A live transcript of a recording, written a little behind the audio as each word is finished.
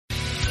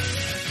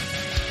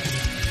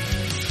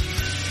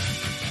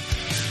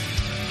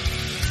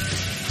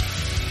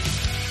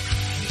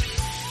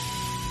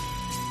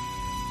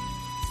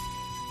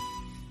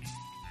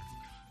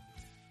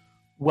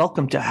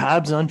Welcome to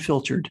Habs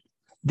Unfiltered.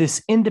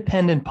 This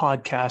independent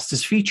podcast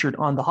is featured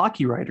on the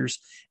Hockey Writers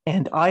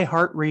and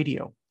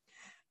iHeartRadio,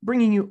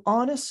 bringing you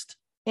honest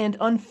and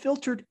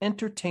unfiltered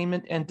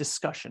entertainment and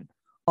discussion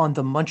on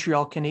the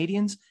Montreal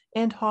Canadiens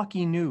and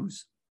hockey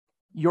news.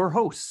 Your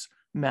hosts,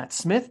 Matt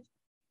Smith,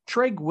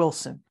 Treg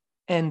Wilson,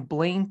 and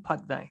Blaine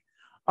Putney,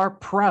 are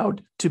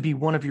proud to be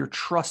one of your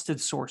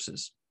trusted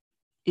sources.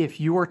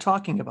 If you are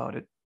talking about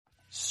it,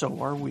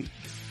 so are we.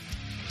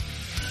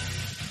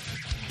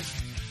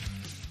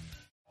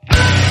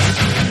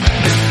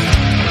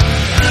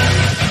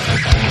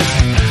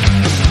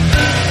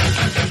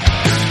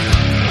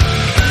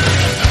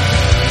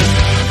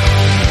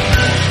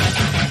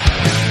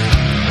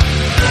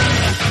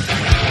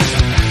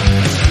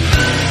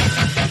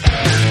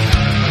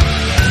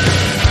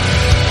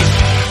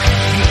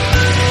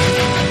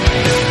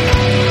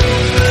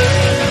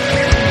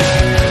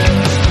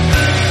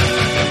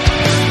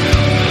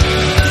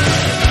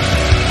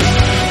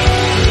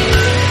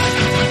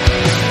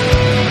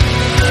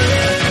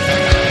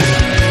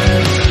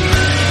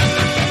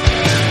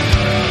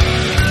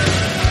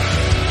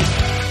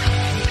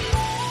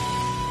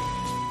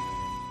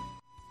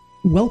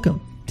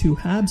 Welcome to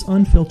Habs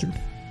Unfiltered.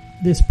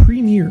 This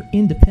premier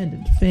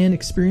independent fan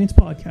experience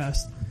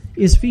podcast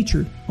is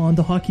featured on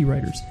the Hockey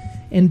Writers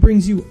and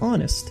brings you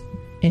honest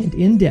and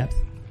in-depth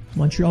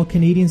Montreal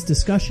Canadiens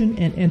discussion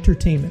and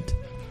entertainment.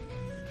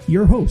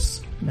 Your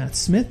hosts, Matt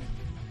Smith,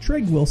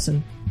 Treg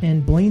Wilson,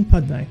 and Blaine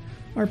Putney,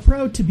 are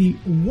proud to be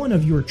one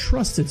of your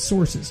trusted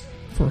sources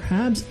for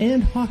Habs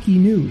and hockey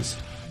news.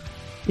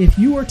 If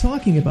you are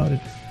talking about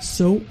it,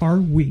 so are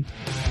we.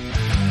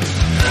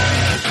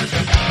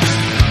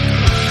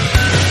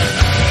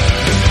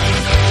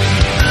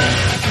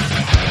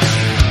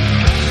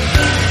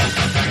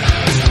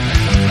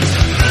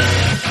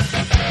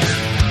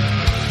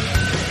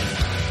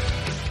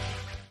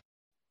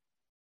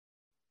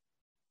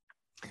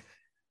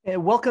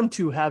 Welcome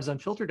to Habs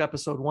Unfiltered,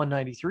 episode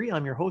 193.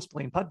 I'm your host,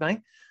 Blaine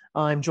Putney.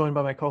 I'm joined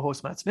by my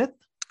co-host, Matt Smith.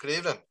 Good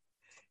evening.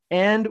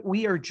 And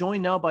we are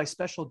joined now by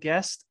special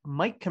guest,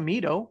 Mike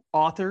Commito,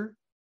 author,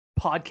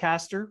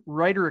 podcaster,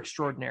 writer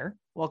extraordinaire.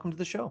 Welcome to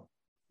the show.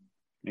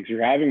 Thanks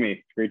for having me.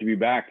 It's great to be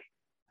back.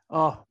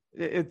 Oh,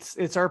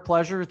 it's our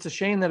pleasure. It's a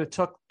shame that it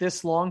took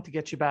this long to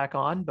get you back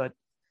on, but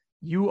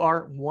you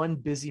are one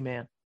busy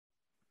man.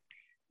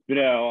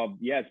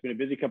 It's been a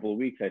busy couple of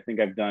weeks. I think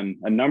I've done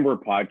a number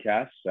of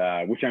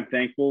podcasts, which I'm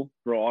thankful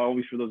for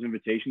always for those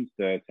invitations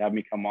to have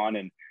me come on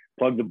and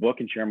plug the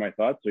book and share my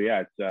thoughts. So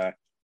yeah, it's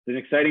an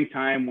exciting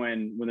time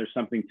when there's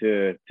something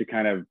to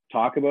kind of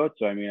talk about.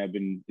 So I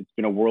mean, it's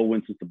been a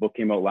whirlwind since the book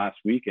came out last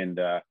week, and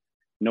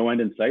no end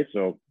in sight.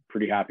 So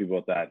pretty happy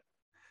about that.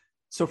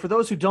 So for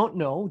those who don't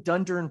know,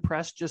 Dundurn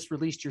Press just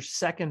released your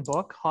second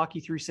book,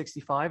 Hockey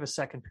 365, a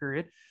second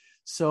period.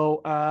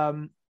 So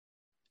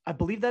I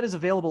believe that is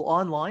available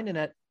online and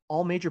at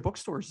all major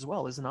bookstores as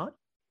well, is it not?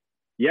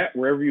 Yeah,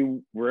 wherever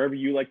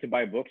you like to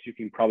buy books, you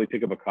can probably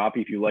pick up a copy.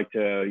 If you like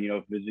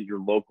to, visit your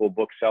local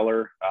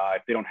bookseller,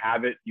 if they don't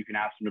have it, you can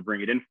ask them to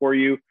bring it in for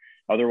you.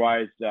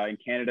 Otherwise, in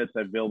Canada, it's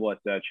available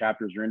at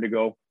Chapters or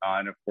Indigo,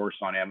 and of course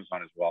on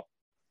Amazon as well.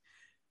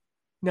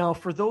 Now,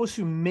 for those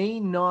who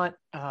may not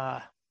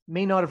have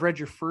read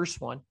your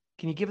first one,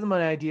 can you give them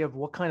an idea of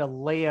what kind of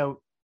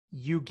layout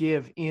you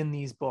give in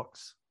these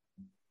books?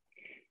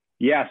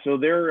 Yeah, so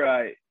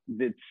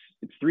it's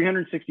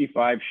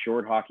 365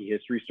 short hockey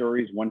history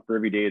stories, one for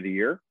every day of the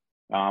year.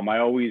 I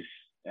always,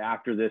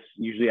 after this,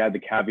 usually add the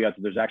caveat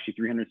that there's actually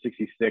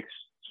 366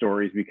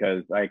 stories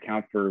because I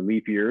account for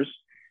leap years.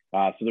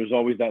 So there's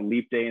always that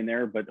leap day in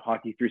there, but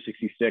Hockey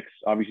 366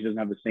 obviously doesn't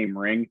have the same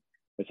ring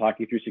as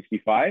Hockey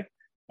 365.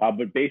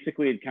 But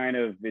basically, it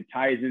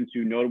ties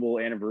into notable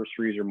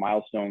anniversaries or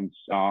milestones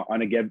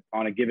on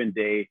a given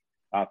day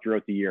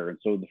throughout the year. And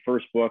so the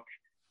first book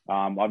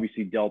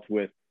obviously dealt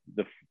with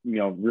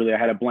really I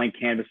had a blank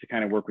canvas to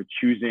kind of work with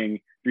choosing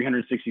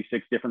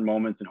 366 different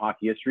moments in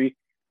hockey history.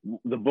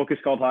 The book is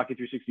called Hockey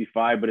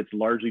 365, but it's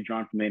largely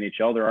drawn from the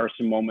NHL. There are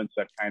some moments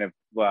that kind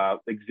of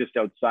exist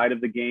outside of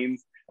the game,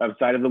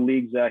 outside of the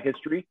league's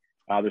history.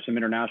 There's some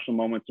international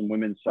moments and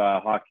women's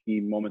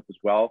hockey moments as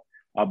well.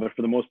 But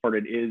for the most part,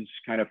 it is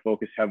kind of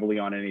focused heavily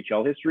on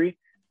NHL history.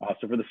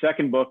 So for the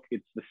second book,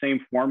 it's the same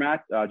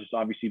format, just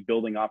obviously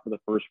building off of the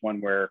first one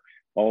where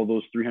all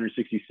those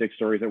 366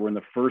 stories that were in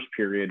the first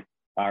period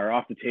are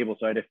off the table.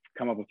 So I had to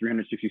come up with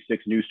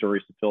 366 new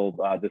stories to fill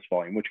this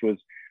volume, which was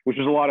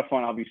a lot of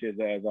fun. Obviously, as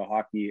a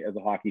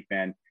hockey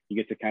fan, you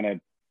get to kind of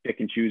pick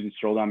and choose and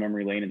stroll down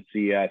memory lane and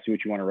see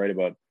what you want to write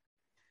about.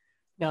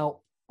 Now,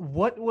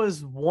 what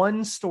was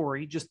one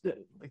story, just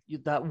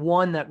that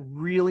one that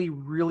really,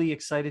 really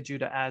excited you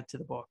to add to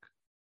the book?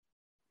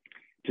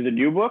 To the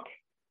new book?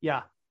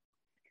 Yeah.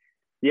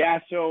 Yeah.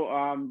 So,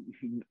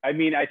 I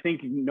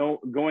think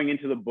going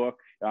into the book,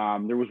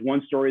 there was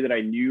one story that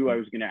I knew I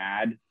was going to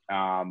add,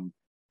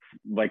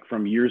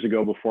 from years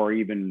ago before I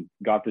even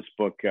got this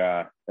book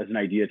as an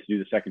idea to do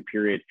the second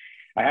period.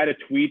 I had a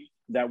tweet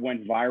that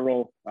went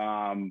viral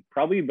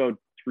probably about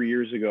 3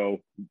 years ago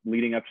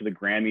leading up to the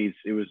Grammys.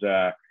 It was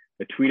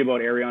a tweet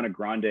about Ariana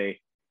Grande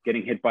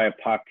getting hit by a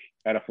puck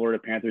at a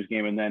Florida Panthers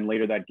game. And then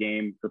later that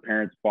game, her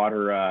parents bought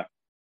her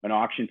an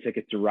auction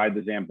ticket to ride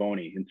the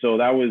Zamboni. And so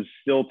that was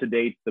still to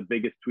date the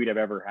biggest tweet I've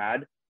ever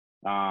had.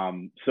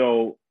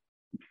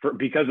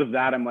 Because of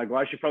that, I'm like, well,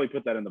 I should probably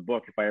put that in the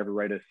book if I ever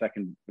write a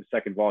second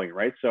volume,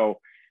 right? So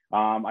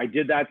I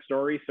did that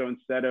story. So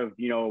instead of,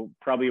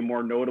 probably a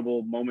more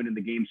notable moment in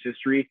the game's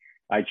history,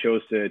 I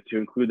chose to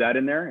include that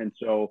in there. And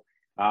so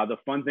the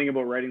fun thing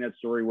about writing that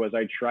story was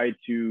I tried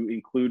to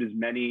include as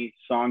many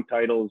song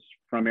titles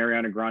from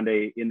Ariana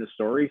Grande in the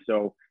story.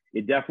 So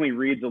it definitely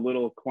reads a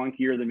little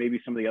clunkier than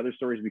maybe some of the other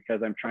stories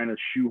because I'm trying to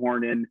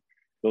shoehorn in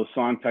those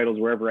song titles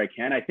wherever I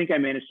can. I think I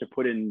managed to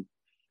put in,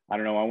 I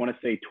don't know, I want to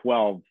say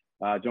 12.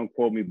 Don't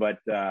quote me, but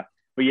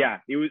yeah,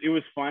 it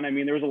was fun. I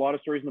mean, there was a lot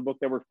of stories in the book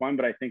that were fun,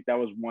 but I think that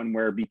was one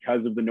where,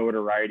 because of the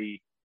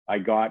notoriety I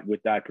got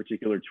with that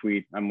particular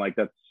tweet, I'm like,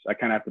 I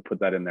kind of have to put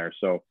that in there.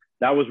 So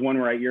that was one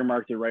where I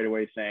earmarked it right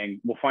away,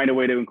 saying we'll find a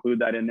way to include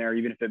that in there,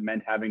 even if it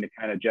meant having to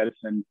kind of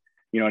jettison,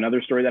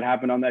 another story that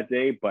happened on that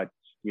day. But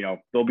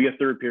there'll be a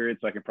third period,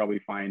 so I can probably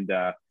find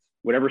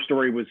whatever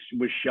story was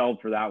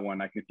shelved for that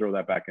one. I can throw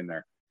that back in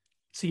there.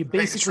 So you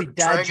basically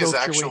dad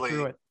joked your way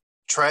through it.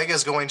 Treg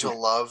is going to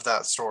love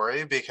that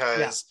story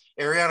because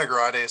Ariana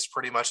Grande is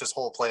pretty much his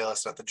whole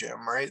playlist at the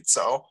gym, right?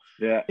 So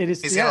yeah, it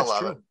is. He's gonna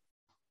love it.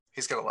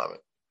 He's gonna love it.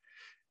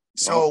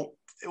 So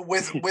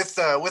with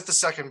the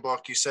second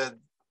book, you said,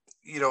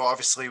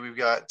 obviously we've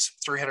got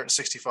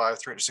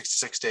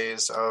 366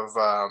 days of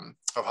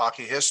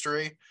hockey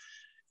history.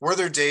 Were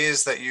there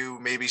days that you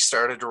maybe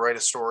started to write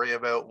a story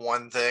about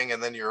one thing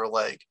and then you're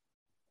like,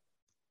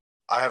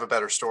 I have a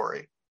better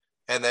story,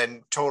 and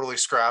then totally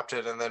scrapped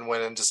it and then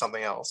went into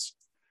something else?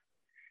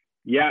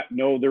 Yeah,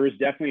 no, there was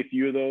definitely a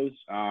few of those.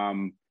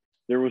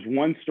 There was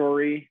one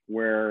story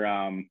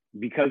where,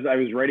 because I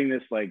was writing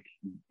this like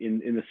in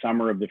the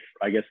summer of the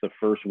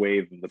first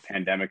wave of the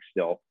pandemic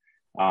still.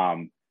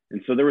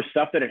 And so there was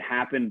stuff that had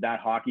happened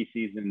that hockey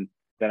season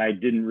that I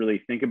didn't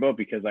really think about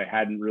because I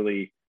hadn't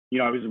really, we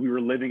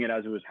were living it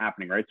as it was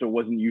happening, right? So it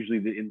wasn't usually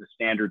in the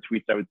standard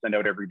tweets I would send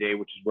out every day,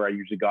 which is where I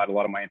usually got a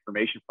lot of my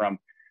information from.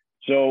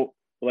 So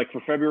like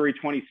for February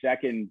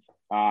 22nd,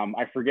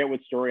 I forget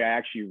what story I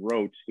actually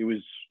wrote.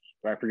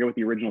 I forget what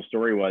the original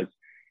story was.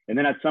 And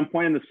then at some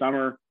point in the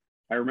summer,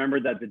 I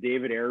remembered that the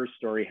David Ayres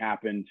story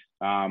happened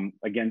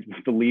against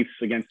the Leafs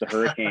against the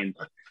Hurricanes.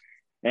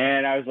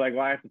 And I was like,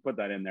 well, I have to put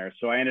that in there.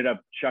 So I ended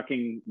up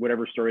chucking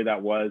whatever story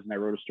that was. And I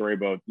wrote a story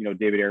about,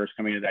 David Ayres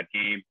coming into that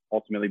game,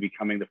 ultimately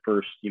becoming the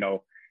first,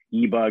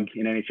 e-bug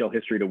in NHL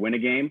history to win a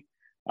game.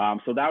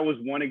 So that was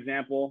one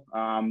example.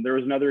 There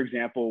was another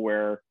example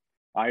where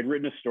I had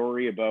written a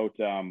story about,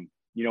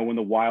 when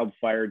the Wild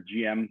fired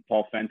GM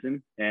Paul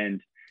Fenton.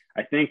 And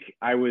I think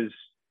I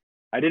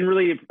didn't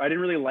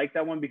really like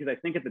that one because I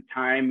think at the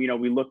time,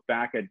 we look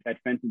back at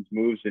Fenton's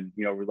moves and,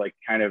 we're like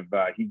kind of,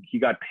 he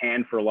got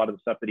panned for a lot of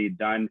the stuff that he had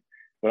done.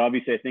 But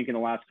obviously I think in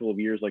the last couple of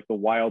years, like the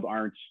Wild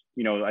aren't,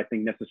 I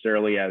think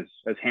necessarily as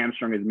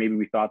hamstrung as maybe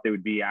we thought they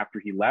would be after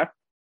he left.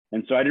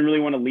 And so I didn't really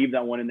want to leave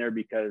that one in there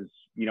because,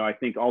 I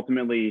think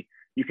ultimately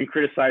you can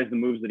criticize the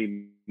moves that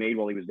he made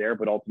while he was there,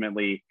 but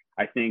ultimately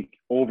I think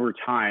over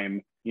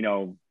time,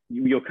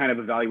 you'll kind of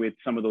evaluate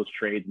some of those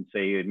trades and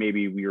say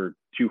maybe we were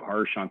too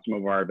harsh on some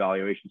of our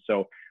evaluations.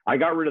 So I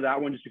got rid of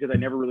that one just because I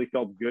never really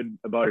felt good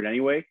about it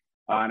anyway.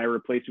 And I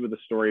replaced it with a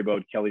story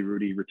about Kelly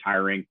Hrudey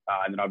retiring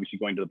and then obviously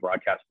going to the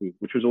broadcast booth,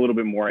 which was a little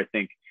bit more, I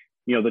think,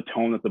 the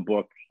tone of the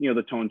book,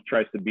 the tone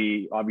tries to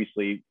be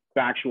obviously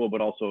factual, but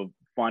also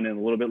fun and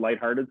a little bit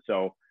lighthearted.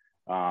 So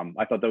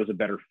I thought that was a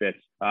better fit.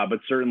 But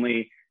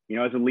certainly,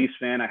 as a Leafs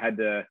fan, I had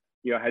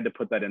to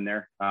put that in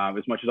there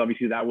as much as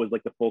obviously that was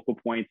like the focal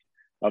point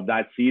of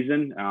that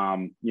season.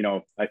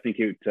 I think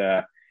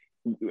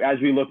as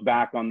we look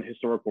back on the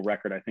historical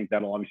record, I think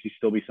that'll obviously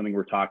still be something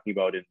we're talking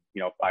about in,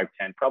 5,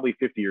 10, probably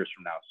 50 years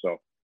from now.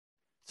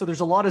 So there's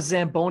a lot of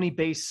Zamboni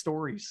based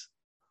stories.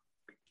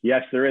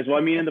 Yes, there is. Well,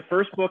 I mean, in the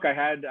first book, I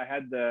had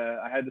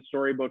the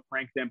story about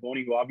Frank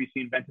Zamboni, who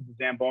obviously invented the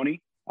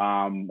Zamboni.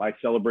 I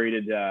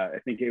celebrated, I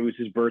think it was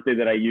his birthday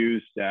that I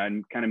used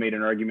and kind of made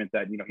an argument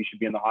that, he should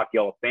be in the Hockey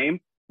Hall of Fame,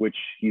 which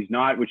he's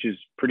not, which is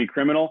pretty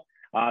criminal.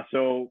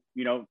 So,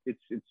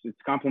 it's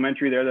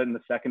complimentary there that in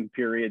the second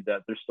period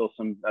that there's still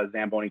some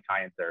Zamboni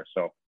tie-ins there.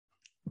 So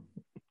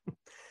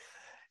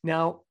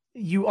now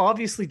you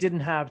obviously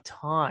didn't have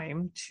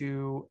time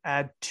to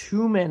add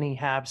too many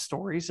Habs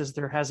stories as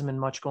there hasn't been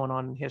much going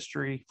on in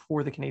history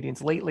for the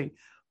Canadiens lately,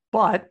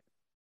 but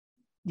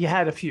you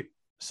had a few.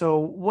 So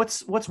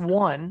what's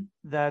one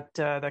that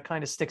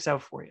kind of sticks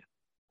out for you?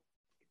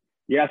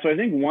 Yeah. So I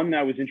think one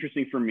that was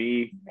interesting for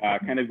me,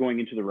 kind of going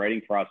into the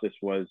writing process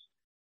was,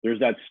 there's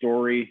that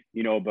story,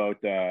 about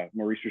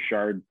Maurice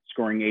Richard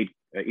scoring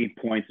eight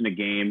points in a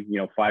game,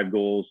 5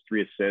 goals,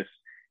 3 assists.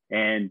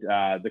 And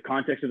the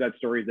context of that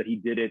story is that he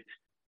did it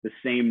the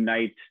same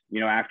night,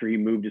 after he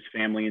moved his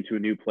family into a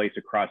new place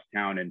across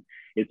town. And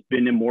it's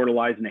been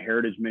immortalized in a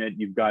Heritage Minute.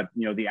 You've got,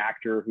 the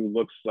actor who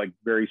looks like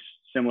very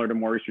similar to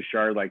Maurice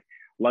Richard, like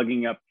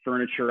lugging up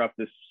furniture up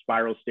this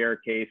spiral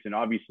staircase. And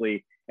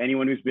obviously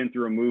anyone who's been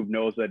through a move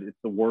knows that it's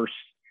the worst.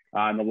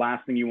 And the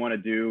last thing you want to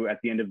do at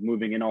the end of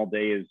moving in all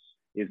day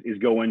is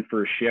go in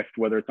for a shift,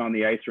 whether it's on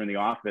the ice or in the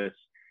office.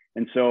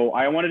 And so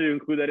I wanted to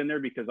include that in there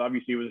because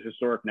obviously it was a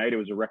historic night. It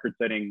was a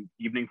record-setting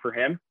evening for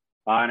him.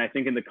 And I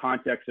think in the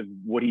context of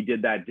what he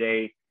did that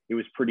day, it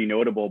was pretty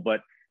notable.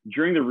 But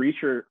during the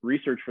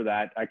research for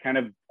that, I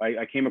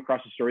came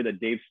across a story that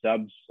Dave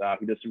Stubbs,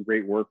 who does some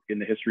great work in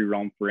the history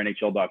realm for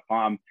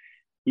NHL.com,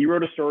 he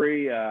wrote a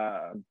story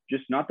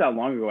just not that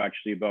long ago,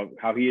 actually, about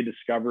how he had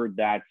discovered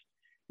that,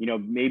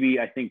 maybe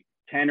I think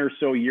 10 or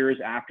so years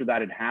after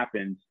that had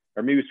happened,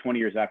 or maybe it was 20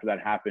 years after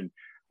that happened,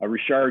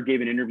 Richard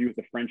gave an interview with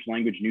a French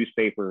language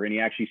newspaper, and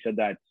he actually said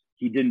that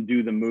he didn't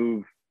do the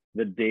move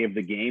the day of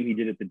the game. He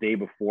did it the day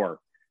before.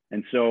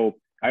 And so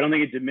I don't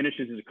think it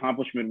diminishes his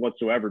accomplishment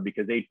whatsoever,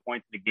 because 8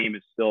 points in the game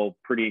is still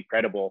pretty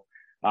incredible.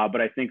 But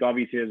I think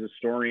obviously as a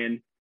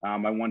historian, I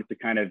wanted to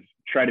kind of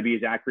try to be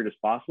as accurate as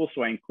possible.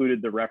 So I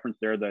included the reference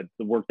there, that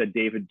the work that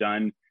Dave had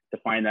done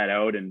to find that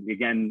out. And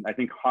again, I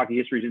think hockey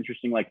history is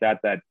interesting like that,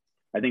 that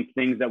I think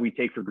things that we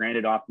take for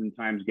granted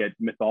oftentimes get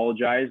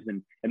mythologized.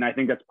 And I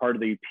think that's part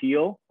of the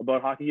appeal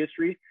about hockey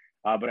history.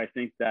 But I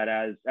think that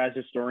as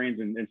historians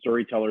and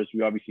storytellers,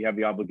 we obviously have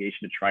the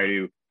obligation to try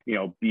to,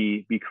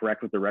 be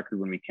correct with the record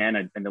when we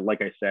can. And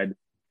like I said,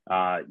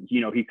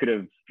 he could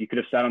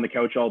have sat on the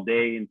couch all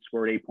day and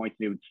scored 8 points,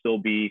 and it would still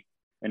be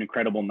an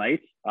incredible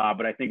night.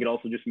 But I think it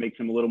also just makes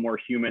him a little more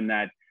human,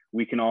 that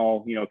we can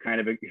all,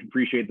 kind of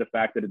appreciate the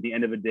fact that at the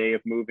end of a day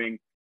of moving,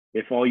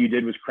 if all you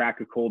did was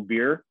crack a cold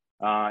beer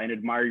and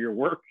admire your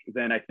work,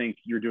 then I think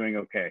you're doing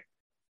okay.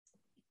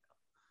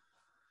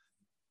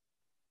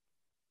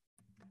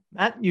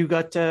 Matt, you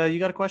got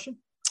a question?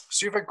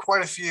 So you've had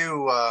quite a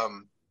few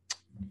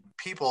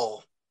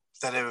people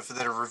that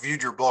have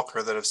reviewed your book,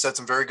 or that have said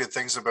some very good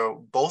things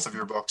about both of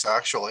your books,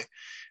 actually.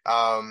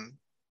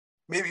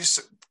 Maybe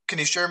can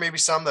you share maybe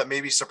some that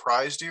maybe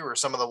surprised you, or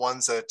some of the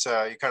ones that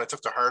you kind of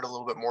took to heart a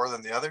little bit more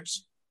than the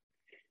others?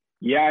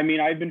 Yeah, I mean,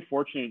 I've been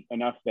fortunate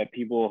enough that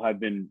people have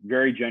been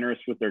very generous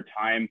with their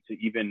time to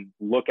even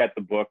look at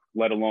the book,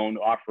 let alone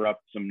offer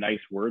up some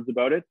nice words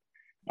about it.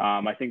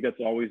 I think that's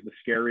always the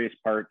scariest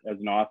part as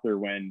an author,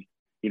 when,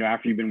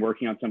 after you've been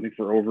working on something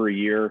for over a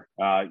year,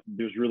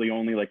 there's really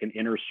only like an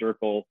inner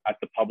circle at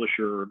the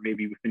publisher, or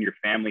maybe within your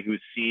family,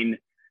 who's seen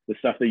the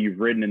stuff that you've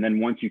written. And then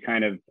once you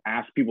kind of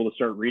ask people to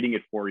start reading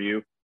it for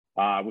you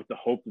with the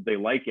hope that they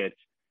like it,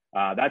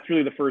 that's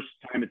really the first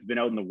time it's been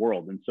out in the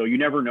world. And so you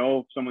never know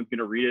if someone's going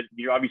to read it.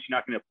 You're obviously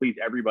not going to please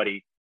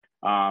everybody.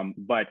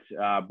 But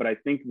I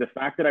think the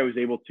fact that I was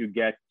able to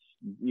get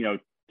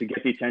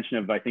the attention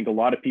of, I think, a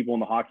lot of people in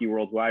the hockey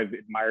world who I've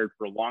admired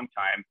for a long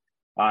time,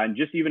 and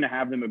just even to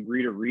have them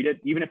agree to read it,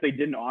 even if they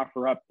didn't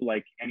offer up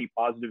like any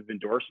positive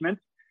endorsement,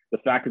 the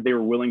fact that they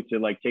were willing to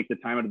like take the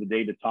time out of the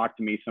day to talk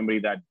to me, somebody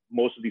that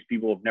most of these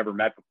people have never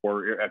met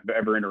before or have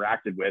ever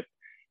interacted with,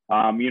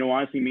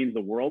 honestly means the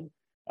world.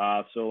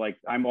 So like,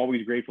 I'm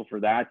always grateful for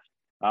that.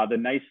 The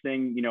nice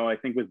thing, I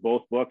think with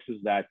both books is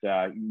that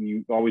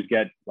you always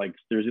get like,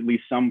 there's at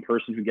least some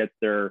person who gets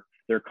their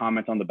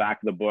comment on the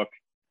back of the book.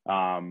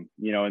 And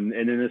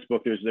in this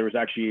book, there was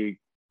actually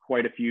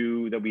quite a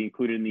few that we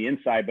included in the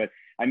inside. But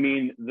I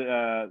mean,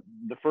 the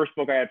first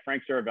book I had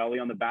Frank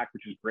Saravelli on the back,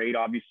 which is great,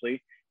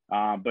 obviously.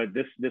 But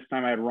this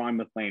time I had Ron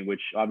MacLean,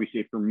 which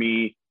obviously for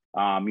me,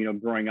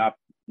 growing up,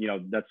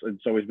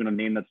 it's always been a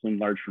name that's loomed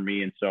large for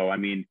me. And so, I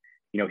mean,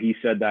 he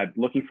said that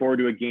looking forward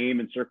to a game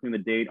and circling the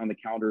date on the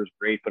calendar is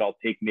great, but I'll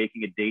take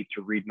making a date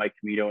to read Mike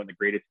Commito in the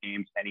greatest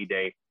games any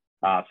day.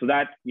 So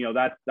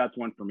that's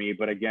one for me.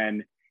 But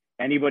again,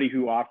 anybody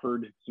who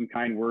offered some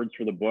kind words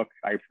for the book,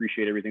 I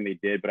appreciate everything they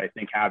did. But I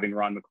think having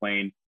Ron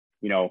MacLean,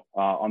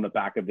 on the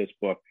back of this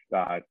book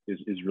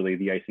is really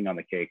the icing on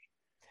the cake.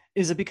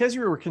 Is it because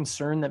you were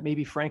concerned that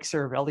maybe Frank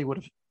Saravelli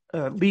would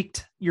have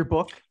leaked your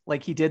book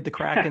like he did the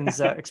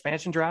Kraken's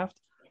expansion draft?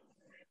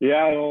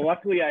 Yeah, well,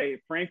 luckily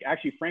Frank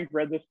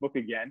read this book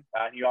again.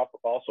 He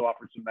also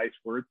offered some nice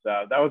words.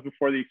 That was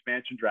before the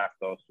expansion draft,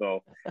 though.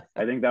 So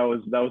I think that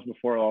was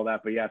before all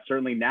that. But yeah,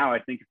 certainly now I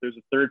think if there's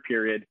a third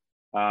period,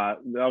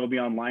 that'll be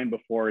online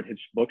before it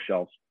hits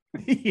bookshelves.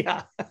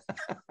 Yeah,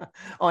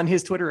 on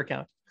his Twitter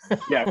account.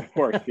 Yeah, of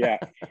course. Yeah.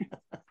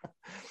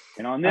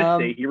 And on this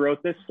day, he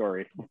wrote this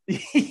story.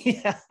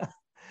 Yeah.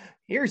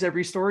 Here's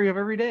every story of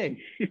every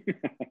day.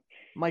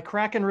 My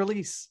Kraken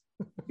release.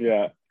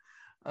 Yeah.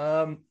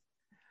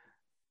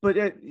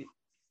 But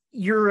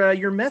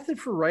your method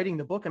for writing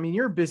the book, I mean,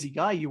 you're a busy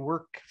guy. You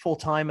work full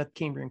time at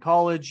Cambrian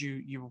College.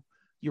 You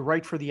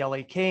write for the LA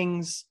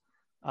Kings.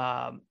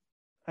 I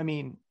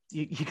mean,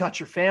 you got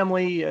your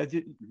family.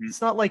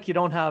 It's not like you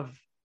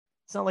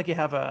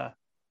have a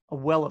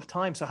well of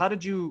time. So how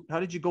did you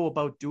go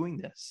about doing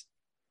this?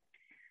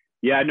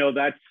 Yeah, no,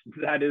 that's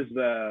I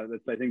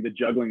think the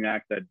juggling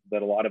act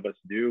that a lot of us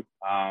do.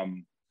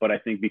 But I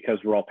think because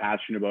we're all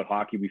passionate about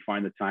hockey, we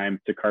find the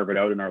time to carve it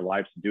out in our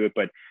lives to do it.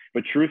 But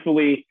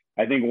truthfully,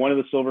 I think one of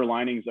the silver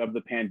linings of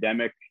the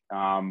pandemic,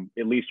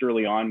 at least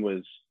early on,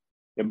 was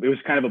it was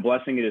kind of a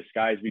blessing in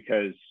disguise,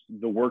 because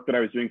the work that I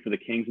was doing for the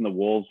Kings and the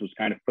Wolves was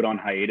kind of put on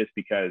hiatus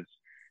because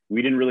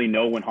we didn't really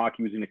know when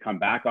hockey was going to come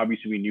back.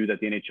 Obviously, we knew that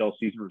the NHL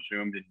season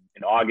resumed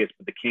in August,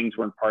 but the Kings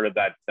weren't part of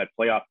that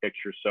playoff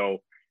picture. So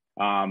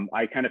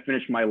I kind of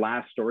finished my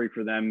last story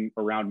for them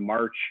around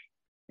March.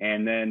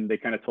 And then they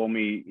kind of told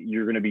me,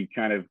 you're going to be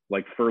kind of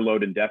like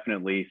furloughed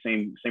indefinitely.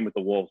 Same with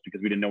the Wolves,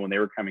 because we didn't know when they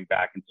were coming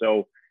back. And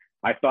so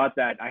I thought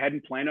that I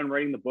hadn't planned on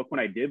writing the book when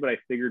I did, but I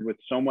figured with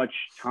so much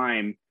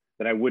time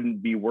that I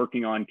wouldn't be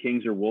working on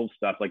Kings or Wolves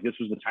stuff, like this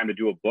was the time to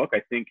do a book.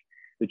 I think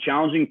the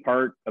challenging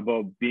part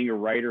about being a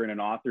writer and an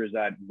author is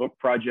that book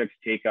projects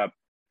take up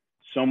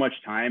so much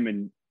time,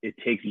 and it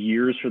takes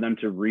years for them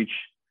to reach,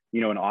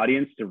 an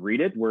audience to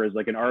read it. Whereas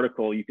like an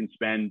article, you can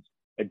spend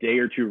a day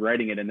or two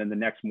writing it, and then the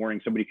next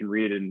morning somebody can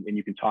read it and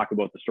you can talk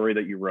about the story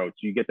that you wrote.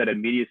 So you get that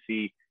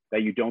immediacy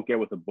that you don't get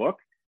with a book.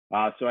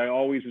 So I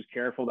always was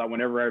careful that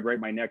whenever I write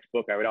my next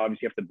book, I would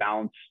obviously have to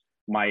balance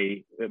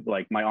my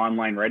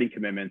online writing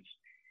commitments.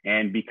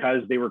 And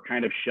because they were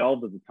kind of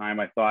shelved at the time,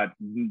 I thought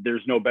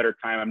there's no better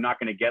time. I'm not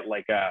going to get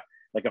like a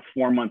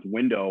 4-month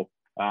window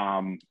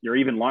or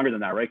even longer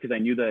than that, right? Because I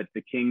knew that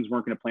the Kings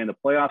weren't going to play in the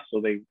playoffs,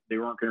 so they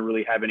weren't going to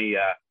really have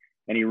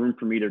any room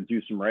for me to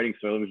do some writing.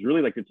 So it was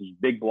really like this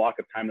big block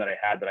of time that I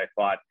had that I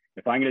thought,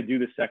 if I'm going to do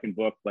this second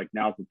book, like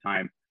now's the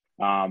time.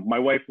 My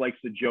wife likes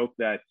to joke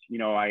that,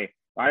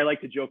 I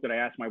like to joke that I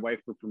asked my wife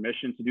for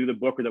permission to do the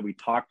book, or that we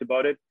talked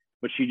about it,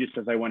 but she just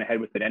says I went ahead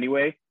with it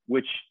anyway,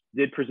 which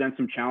did present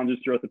some challenges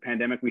throughout the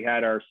pandemic. We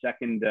had our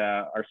second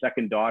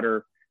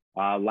daughter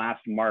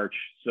last March.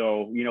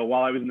 So,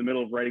 while I was in the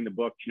middle of writing the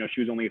book,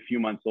 she was only a few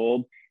months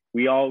old.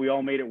 We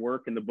all made it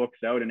work, and the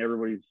book's out, and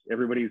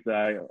everybody's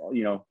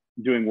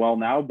doing well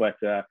now. But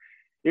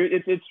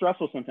it's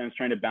stressful sometimes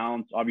trying to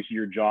balance obviously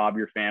your job,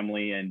 your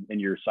family, and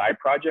your side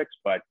projects.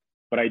 But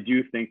I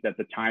do think that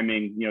the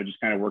timing, just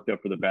kind of worked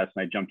out for the best,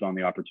 and I jumped on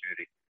the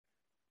opportunity.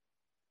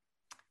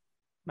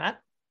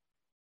 Matt?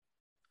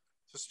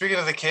 So speaking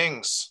of the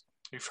Kings,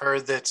 you've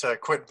heard that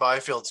Quinton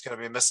Byfield's going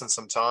to be missing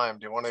some time.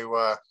 Do you want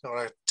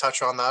to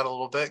touch on that a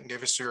little bit and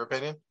give us your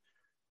opinion?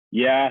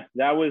 Yeah,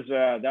 that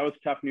was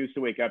tough news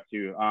to wake up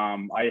to.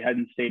 I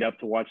hadn't stayed up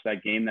to watch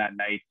that game that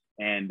night,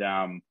 and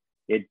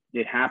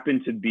it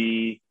happened to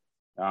be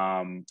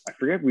I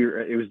forget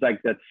it was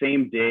like that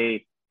same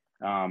day.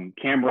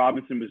 Cam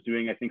Robinson was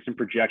doing, I think, some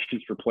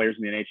projections for players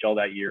in the NHL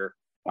that year.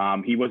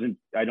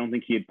 I don't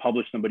think he had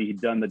published them, but he'd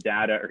done the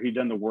data, or he'd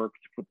done the work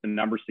to put the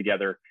numbers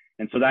together.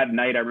 And so that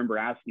night I remember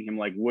asking him,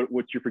 like,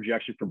 what's your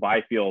projection for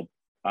Byfield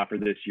for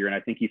this year? And I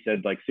think he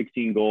said like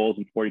 16 goals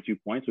and 42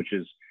 points, which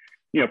is,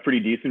 pretty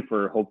decent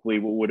for hopefully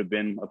what would have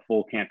been a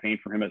full campaign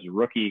for him as a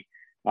rookie.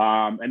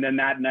 And then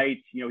that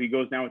night, he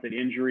goes down with an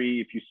injury.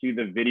 If you see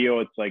the video,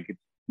 it's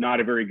not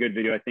a very good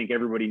video. I think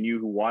everybody knew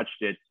who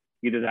watched it,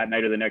 either that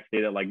night or the next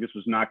day, that like this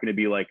was not going to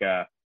be like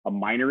a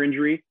minor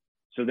injury.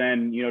 So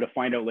then, to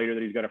find out later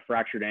that he's got a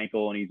fractured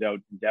ankle and he's out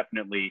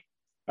indefinitely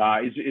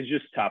is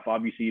just tough.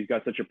 Obviously, he's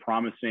got such a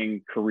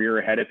promising career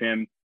ahead of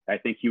him. I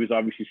think he was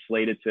obviously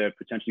slated to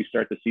potentially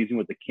start the season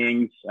with the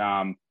Kings.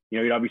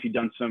 He'd obviously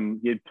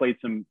he had played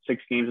some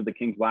 6 games with the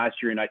Kings last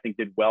year, and I think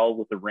did well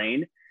with the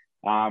rain.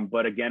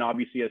 But again,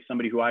 obviously, as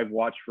somebody who I've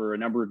watched for a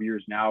number of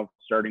years now,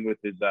 starting with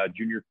his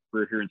junior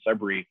career here in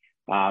Sudbury,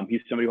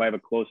 he's somebody who I have a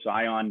close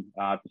eye on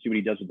to see what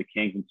he does with the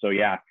Kings. And so,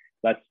 yeah,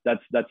 that's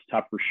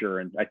tough for sure.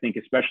 And I think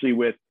especially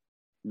with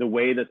the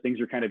way that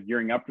things are kind of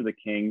gearing up for the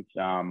Kings,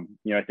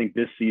 I think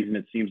this season,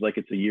 it seems like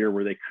it's a year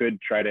where they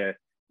could try to,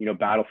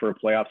 battle for a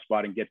playoff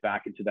spot and get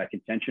back into that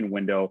contention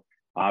window.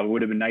 It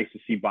would have been nice to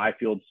see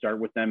Byfield start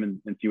with them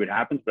and see what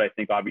happens. But I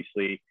think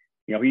obviously,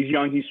 he's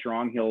young, he's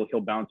strong,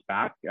 he'll bounce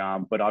back,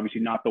 but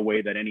obviously not the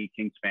way that any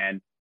Kings fan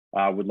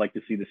would like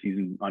to see the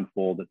season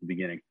unfold at the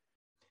beginning.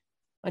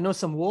 I know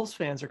some Wolves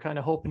fans are kind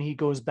of hoping he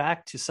goes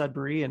back to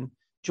Sudbury and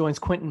joins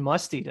Quentin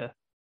Musty to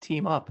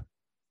team up.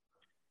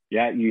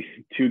 Yeah, you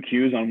 2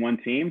 Qs on one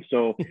team.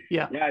 So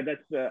yeah,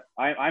 that's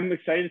I'm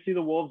excited to see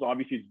the Wolves.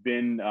 Obviously, it's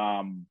been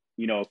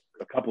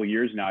a couple of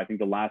years now. I think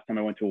the last time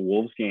I went to a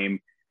Wolves game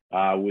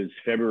was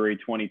February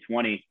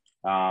 2020.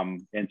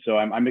 And so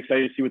I'm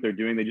excited to see what they're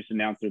doing. They just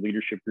announced their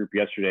leadership group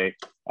yesterday.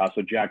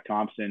 So Jack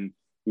Thompson,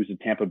 who's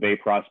a Tampa Bay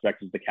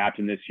prospect, is the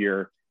captain this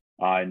year.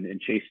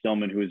 And Chase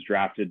Stillman, who was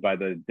drafted by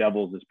the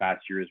Devils this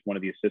past year, is one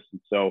of the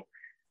assistants. So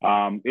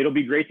it'll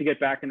be great to get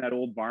back in that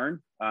old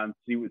barn,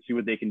 see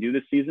what they can do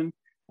this season.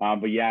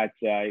 But yeah,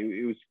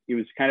 it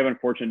was kind of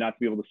unfortunate not to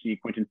be able to see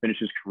Quentin finish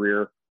his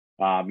career,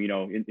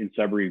 in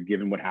Sudbury,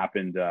 given what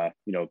happened,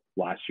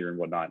 last year and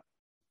whatnot.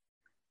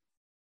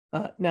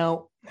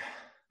 Now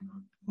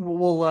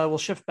we'll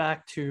shift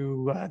back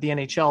to the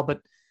NHL,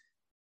 but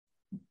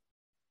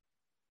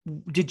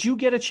did you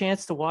get a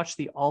chance to watch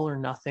the All or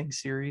Nothing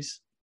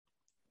series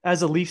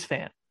as a Leafs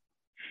fan?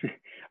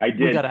 I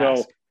did. So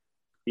ask.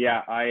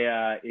 Yeah,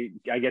 I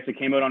guess it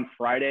came out on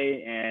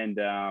Friday, and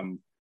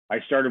I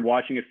started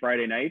watching it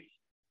Friday night.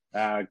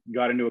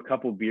 Got into a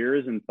couple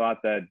beers and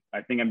thought that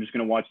I think I'm just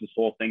going to watch this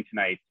whole thing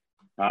tonight.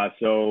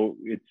 So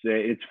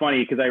it's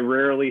funny because I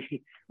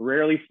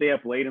rarely stay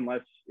up late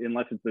unless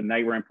it's the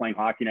night where I'm playing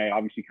hockey and I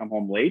obviously come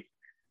home late.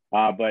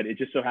 But it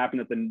just so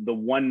happened that the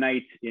one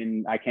night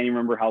I can't even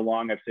remember how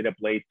long I've stayed up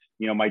late.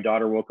 My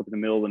daughter woke up in the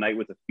middle of the night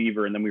with a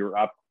fever, and then we were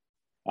up,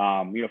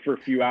 for a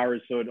few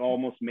hours. So it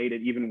almost made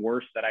it even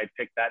worse that I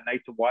picked that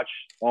night to watch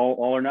All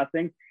or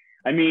Nothing.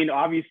 I mean,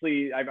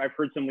 obviously, I've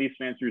heard some Leafs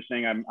fans who are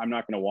saying I'm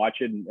not going to watch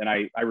it, and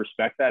I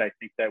respect that. I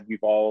think that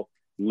we've all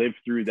lived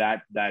through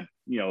that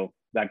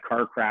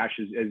car crash,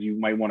 as you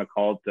might want to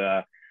call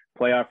it,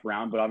 playoff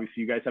round. But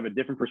obviously, you guys have a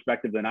different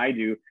perspective than I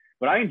do.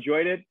 But I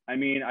enjoyed it. I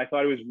mean, I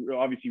thought it was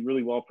obviously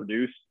really well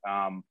produced.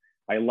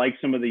 I like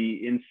some of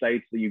the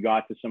insights that you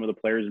got to some of the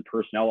players and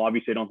personnel.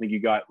 Obviously, I don't think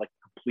you got like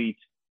complete,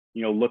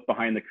 look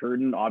behind the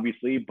curtain,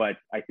 obviously, but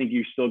I think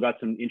you still got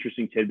some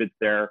interesting tidbits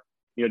there,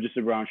 just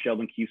around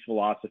Sheldon Keefe's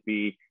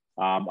philosophy.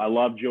 I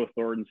love Joe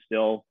Thornton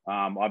still.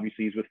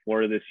 Obviously, he's with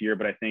Florida this year,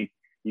 but I think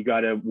you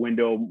got to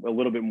window a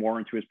little bit more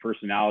into his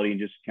personality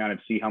and just kind of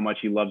see how much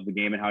he loves the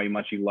game and how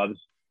much he loves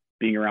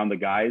being around the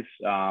guys.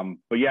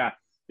 But yeah,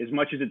 as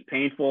much as it's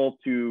painful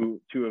to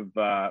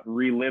have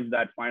relived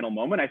that final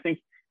moment, I think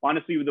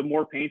honestly the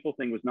more painful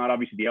thing was not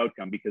obviously the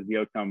outcome, because the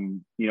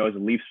outcome, as a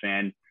Leafs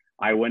fan,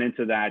 I went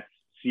into that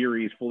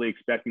series fully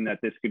expecting that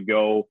this could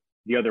go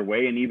the other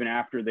way. And even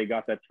after they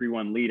got that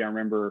 3-1 lead, I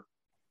remember,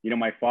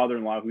 my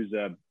father-in-law, who's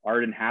a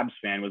ardent Habs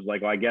fan, was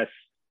like, well, I guess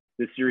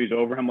this series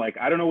over. I'm like,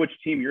 I don't know which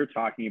team you're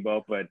talking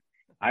about, but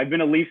I've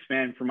been a Leafs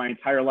fan for my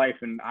entire life,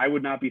 and I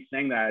would not be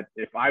saying that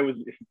if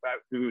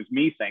it was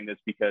me saying this,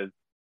 because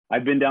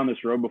I've been down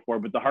this road before.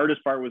 But the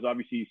hardest part was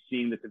obviously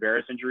seeing the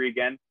Tavares injury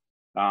again.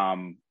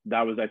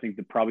 That was, I think,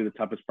 probably the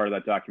toughest part of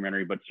that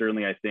documentary. But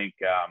certainly, I think,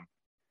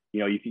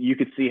 you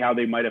could see how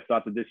they might have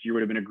thought that this year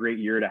would have been a great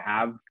year to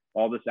have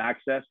all this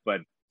access.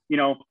 But,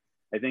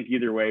 I think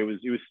either way, it was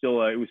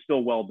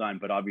still well done.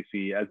 But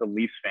obviously, as a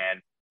Leafs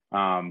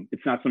fan,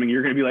 it's not something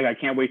you're going to be like, I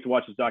can't wait to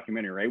watch this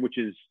documentary, right? Which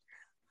is,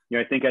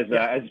 I think as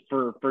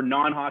for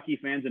non-hockey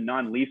fans and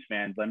non-Leafs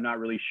fans, I'm not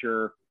really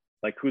sure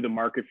like who the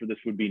market for this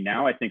would be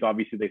now. I think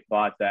obviously they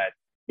thought that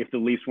if the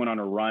Leafs went on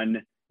a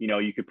run,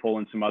 you could pull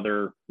in some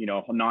other,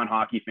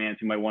 non-hockey fans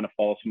who might want to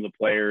follow some of the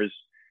players.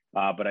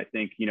 But I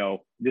think,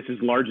 this is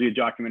largely a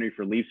documentary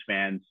for Leafs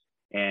fans.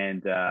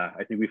 And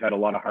I think we've had a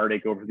lot of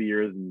heartache over the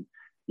years, and,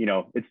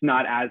 it's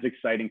not as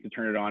exciting to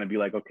turn it on and be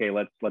like, okay,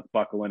 let's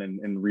buckle in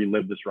and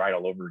relive this ride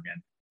all over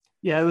again.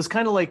 Yeah. It was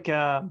kind of like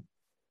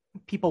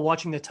people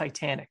watching the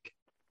Titanic.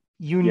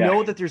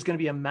 Know that there's going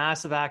to be a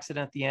massive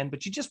accident at the end,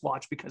 but you just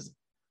watch because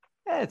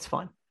it's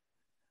fun.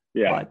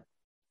 Yeah.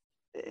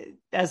 But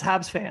as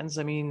Habs fans,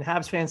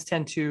 Habs fans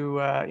tend to,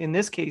 in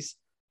this case,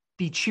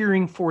 be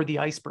cheering for the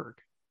iceberg.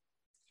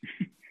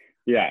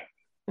 Yeah,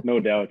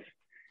 no doubt.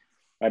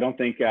 I don't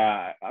think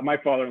my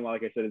father-in-law,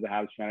 like I said, is a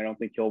Habs fan. I don't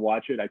think he'll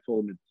watch it. I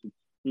told him it's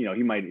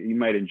he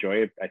might enjoy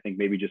it. I think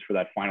maybe just for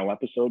that final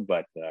episode,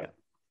 but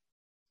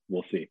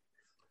we'll see.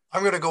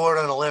 I'm going to go out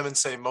on a limb and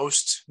say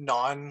most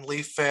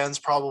non-Leaf fans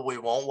probably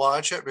won't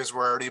watch it because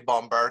we're already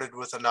bombarded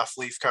with enough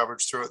Leaf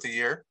coverage throughout the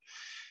year.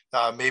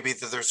 Maybe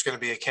that there's going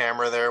to be a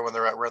camera there when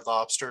they're at Red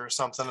Lobster or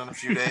something in a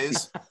few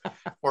days,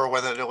 or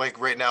whether like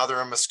right now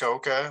they're in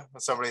Muskoka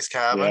at somebody's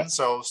cabin. Yeah.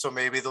 So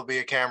maybe there'll be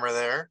a camera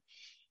there.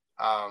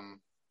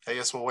 I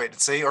guess we'll wait and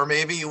see, or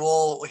maybe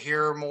we'll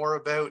hear more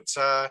about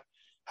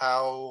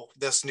how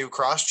this new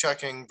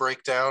cross-checking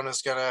breakdown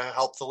is going to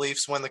help the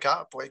Leafs win the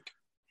cup. Like,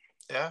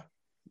 yeah.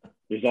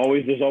 There's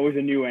always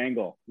a new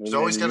angle. There's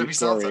always going to be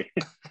something.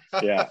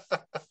 Yeah.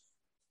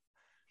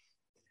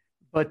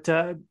 But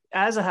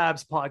as a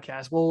Habs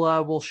podcast,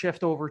 we'll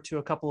shift over to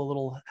a couple of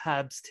little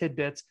Habs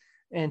tidbits.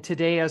 And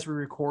today, as we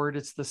record,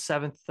 it's the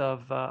 7th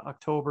of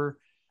October.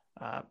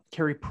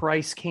 Carey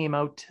Price came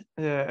out.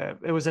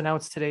 It was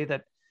announced today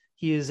that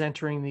he is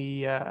entering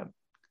the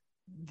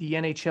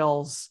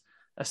NHL's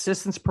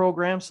assistance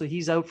program. So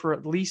he's out for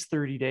at least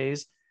 30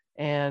 days.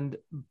 And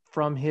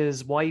from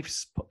his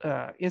wife's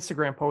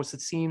Instagram post,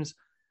 it seems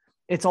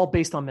it's all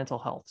based on mental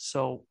health.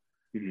 So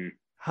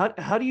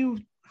how do you,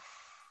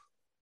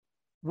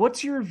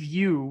 what's your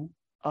view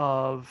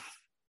of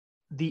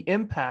the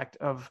impact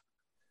of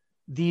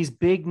these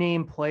big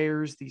name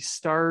players, these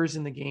stars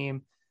in the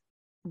game,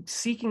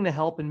 seeking the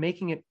help and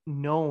making it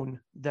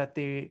known that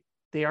they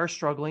are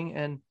struggling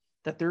and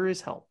that there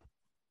is help?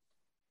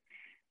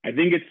 I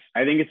think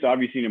it's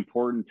obviously an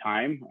important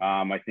time.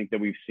 I think that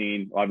we've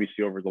seen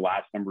obviously over the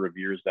last number of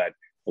years that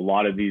a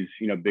lot of these,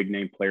 big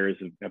name players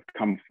have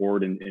come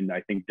forward and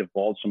I think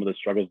divulged some of the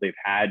struggles they've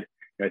had.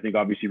 I think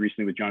obviously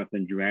recently with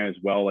Jonathan Drouin as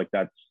well, like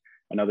that's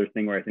another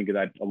thing where I think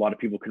that a lot of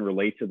people can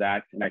relate to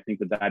that. And I think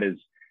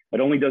that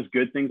only does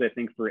good things, I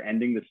think, for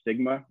ending the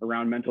stigma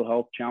around mental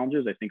health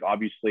challenges. I think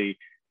obviously,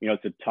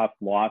 it's a tough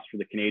loss for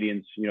the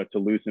Canadians, to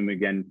lose him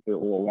again,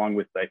 along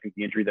with, I think,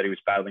 the injury that he was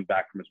battling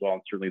back from as well.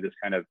 And certainly this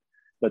kind of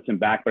lets him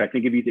back. But I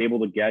think if he's able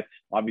to get,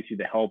 obviously,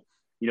 the help,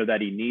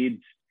 that he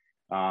needs,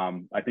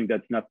 I think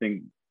that's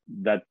nothing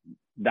that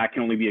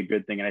can only be a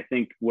good thing. And I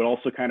think what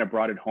also kind of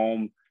brought it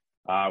home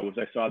was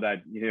I saw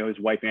that, his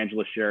wife,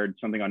 Angela, shared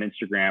something on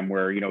Instagram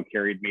where,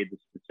 Carey had made this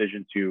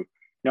decision to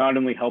not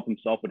only help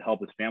himself, but help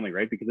his family,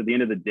 right? Because at the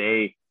end of the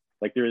day,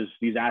 like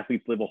these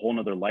athletes live a whole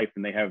nother life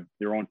and they have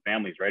their own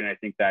families, right? And I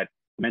think that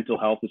mental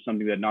health is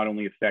something that not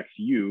only affects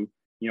you,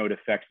 it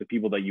affects the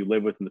people that you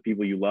live with and the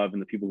people you love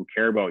and the people who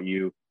care about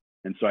you.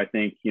 And so I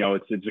think,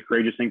 it's a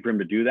courageous thing for him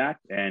to do that.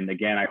 And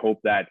again, I hope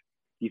that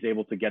he's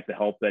able to get the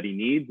help that he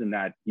needs and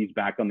that he's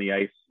back on the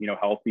ice,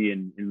 healthy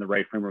and in the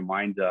right frame of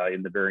mind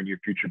in the very near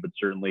future, but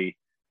certainly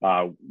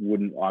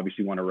wouldn't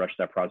obviously want to rush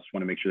that process,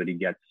 want to make sure that he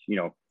gets,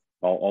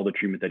 all the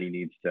treatment that he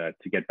needs to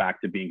get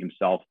back to being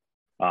himself,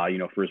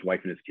 for his wife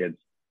and his kids.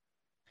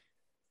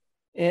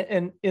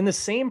 And in the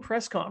same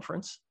press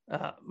conference,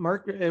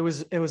 it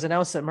was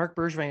announced that Marc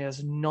Bergevin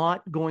is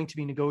not going to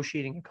be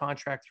negotiating a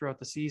contract throughout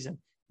the season,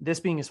 this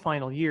being his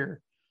final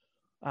year.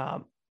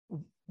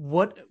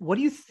 What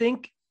do you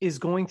think is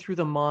going through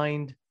the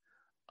mind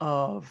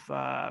of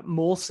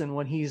Molson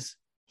when he's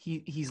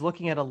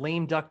looking at a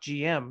lame duck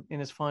GM in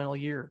his final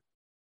year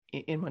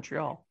in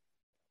Montreal?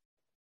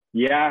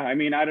 Yeah, I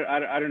mean, I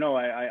don't know.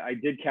 I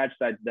did catch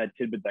that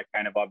tidbit that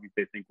kind of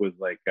obviously I think was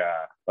like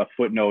a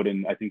footnote,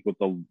 and I think what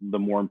the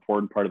more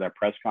important part of that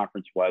press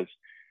conference was.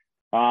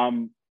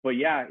 But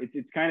yeah,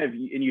 it's kind of,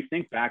 and you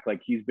think back,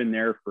 like he's been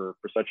there for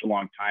such a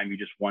long time. You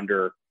just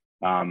wonder,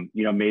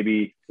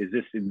 maybe is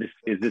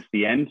this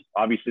the end?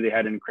 Obviously, they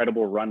had an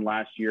incredible run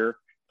last year.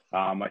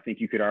 I think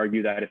you could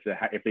argue that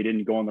if they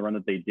didn't go on the run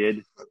that they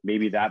did,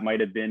 maybe that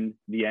might have been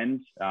the end.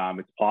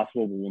 It's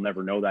possible, but we'll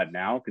never know that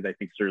now, because I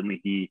think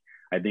certainly he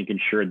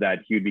ensured that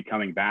he would be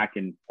coming back,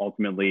 and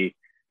ultimately,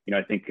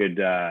 I think could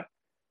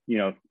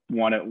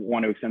want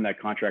to extend that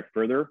contract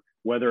further.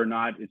 Whether or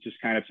not it's just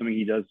kind of something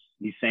he does,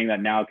 he's saying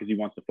that now because he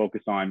wants to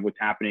focus on what's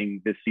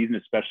happening this season,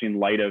 especially in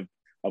light of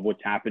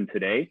what's happened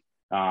today.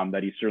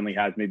 That he certainly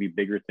has maybe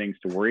bigger things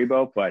to worry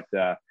about, but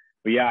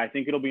yeah, I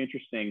think it'll be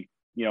interesting,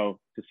 to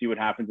see what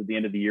happens at the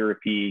end of the year if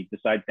he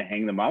decides to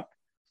hang them up,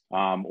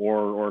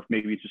 or if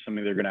maybe it's just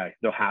something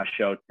they'll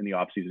hash out in the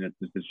offseason.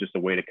 It's just a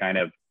way to kind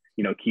of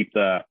keep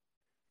the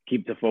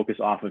focus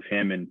off of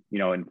him and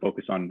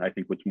focus on, I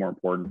think, what's more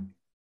important.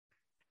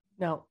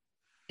 Now,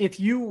 if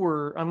you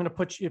were, I'm going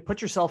to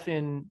put yourself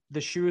in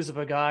the shoes of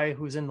a guy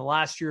who's in the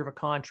last year of a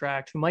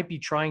contract, who might be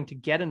trying to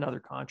get another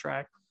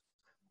contract.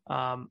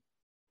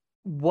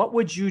 What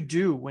would you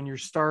do when your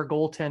star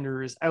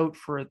goaltender is out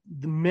for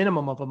the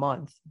minimum of a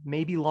month,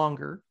 maybe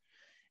longer,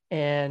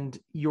 and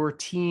your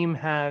team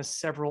has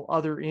several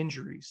other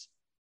injuries?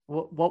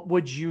 What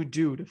would you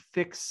do to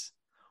fix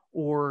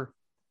or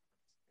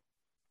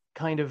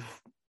kind of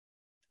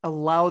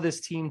allow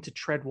this team to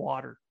tread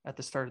water at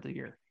the start of the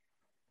year?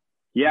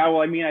 Yeah,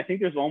 well, I mean, I think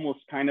there's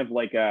almost kind of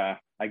like a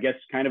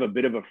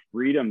bit of a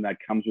freedom that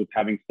comes with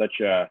having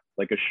such a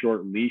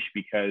short leash,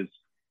 because,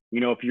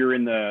 if you're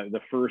in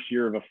the first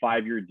year of a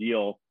 5-year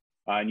deal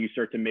and you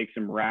start to make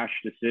some rash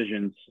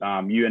decisions,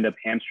 you end up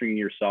hamstringing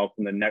yourself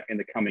in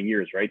the coming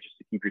years, right? Just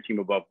to keep your team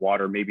above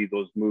water. Maybe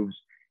those moves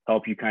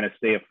help you kind of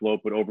stay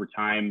afloat, but over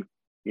time,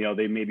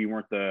 they maybe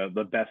weren't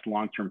the best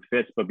long-term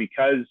fits. But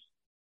because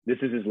this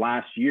is his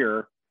last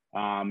year,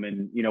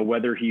 and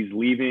whether he's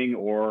leaving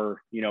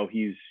or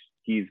he's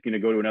going to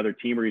go to another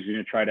team, or he's going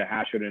to try to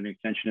hash out an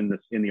extension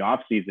in the off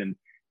season,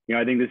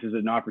 I think this is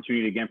an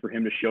opportunity again for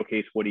him to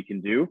showcase what he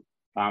can do.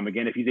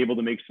 Again, if he's able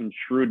to make some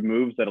shrewd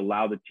moves that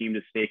allow the team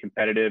to stay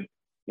competitive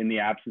in the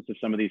absence of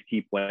some of these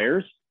key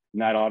players,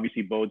 and that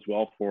obviously bodes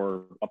well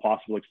for a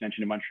possible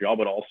extension in Montreal,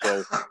 but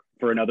also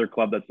for another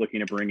club that's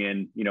looking to bring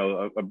in,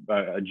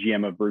 a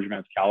GM of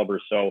Bergevin's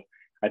caliber. So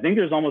I think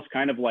there's almost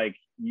kind of like,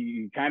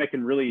 you kind of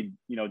can really,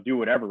 do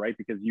whatever, right?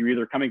 Because you're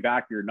either coming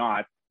back or you're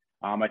not.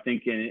 I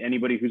think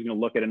anybody who's going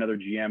to look at another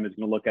GM is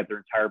going to look at their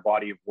entire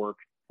body of work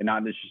and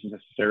not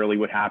necessarily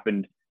what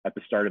happened at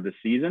the start of the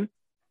season.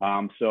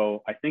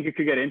 So I think it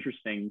could get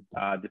interesting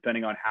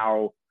depending on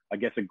how, I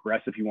guess,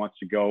 aggressive he wants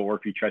to go, or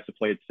if he tries to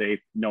play it safe,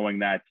 knowing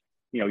that,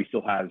 he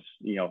still has,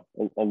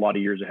 a lot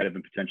of years ahead of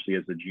him potentially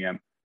as the GM.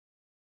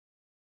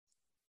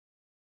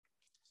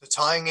 So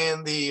tying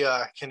in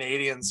the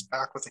Canadians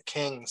back with the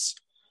Kings,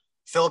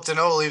 Phillip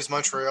Danault leaves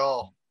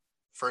Montreal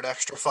for an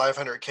extra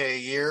 $500K a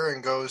year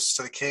and goes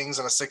to the Kings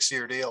on a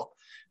 6-year deal.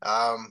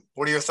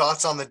 What are your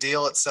thoughts on the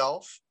deal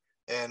itself?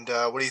 And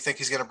what do you think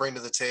he's going to bring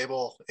to the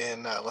table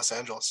in Los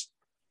Angeles?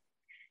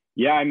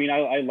 Yeah, I mean,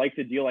 I like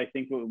the deal. I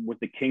think what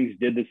the Kings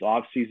did this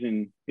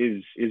offseason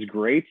is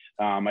great.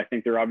 I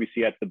think they're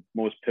obviously at the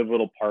most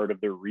pivotal part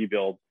of their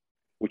rebuild,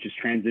 which is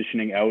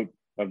transitioning out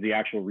of the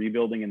actual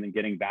rebuilding and then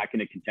getting back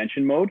into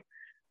contention mode.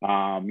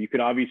 You could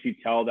obviously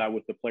tell that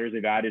with the players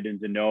they've added in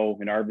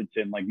Danault and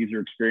Arvidsson, like these are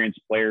experienced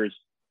players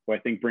who I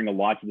think bring a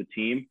lot to the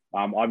team.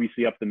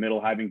 Obviously up the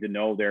middle, having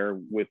Danault there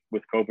with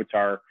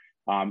Kopitar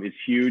is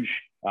huge.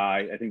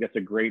 I think that's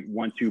a great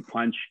 1-2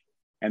 punch.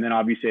 And then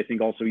obviously I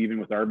think also even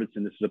with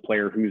Arvidsson, this is a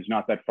player who's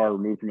not that far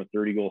removed from a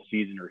 30-goal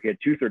season, or he had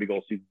 2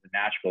 30-goal seasons in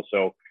Nashville.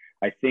 So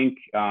I think,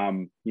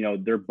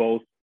 they're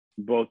both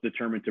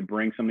determined to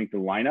bring something to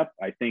the lineup.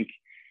 I think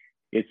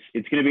it's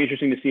going to be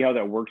interesting to see how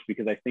that works,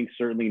 because I think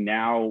certainly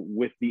now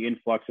with the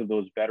influx of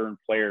those veteran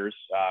players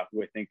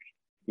who I think,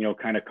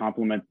 kind of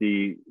complement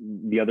the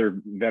other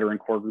veteran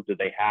core group that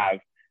they have,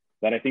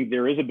 that I think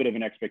there is a bit of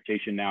an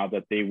expectation now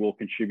that they will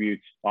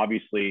contribute,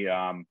 obviously,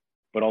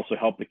 but also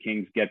help the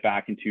Kings get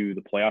back into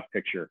the playoff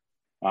picture.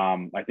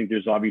 I think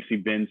there's obviously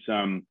been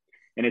some,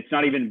 and it's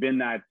not even been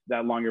that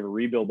long of a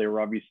rebuild. They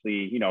were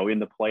obviously, you know, in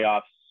the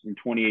playoffs in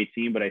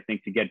 2018, but I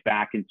think to get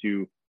back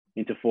into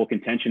full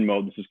contention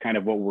mode, this is kind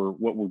of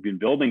what we've been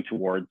building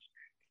towards.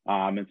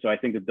 And so I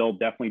think that they'll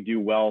definitely do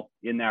well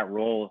in that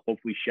role,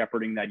 hopefully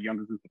shepherding that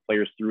younger group of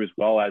players through, as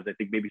well as I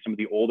think maybe some of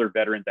the older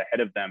veterans ahead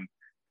of them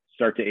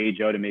start to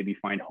age out and maybe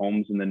find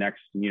homes in the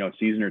next, you know,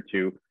 season or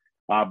two.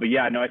 But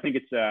yeah, no, I think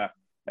it's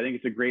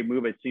a great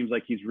move. It seems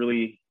like he's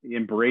really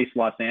embraced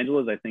Los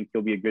Angeles. I think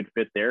he'll be a good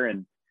fit there.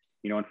 And,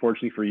 you know,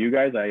 unfortunately for you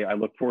guys, I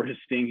look forward to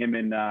seeing him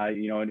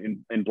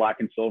in black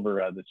and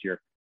silver this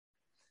year.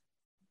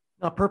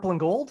 Not purple and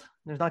gold.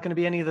 There's not going to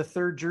be any of the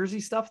third jersey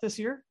stuff this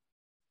year.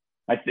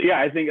 I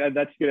think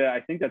that's good.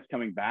 I think that's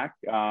coming back.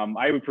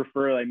 I would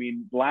prefer. I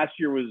mean, last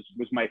year was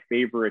my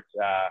favorite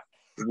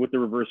with the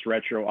reverse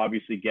retro.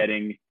 Obviously,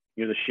 getting,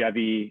 you know, the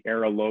Chevy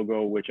era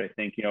logo, which I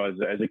think, you know,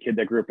 as a kid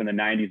that grew up in the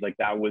 '90s, like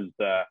that was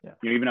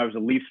you know, even I was a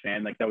Leafs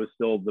fan, like that was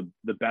still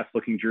the best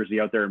looking jersey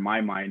out there in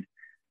my mind.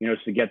 You know,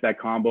 to get that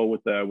combo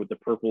with the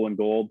purple and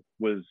gold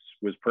was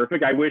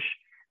perfect. I wish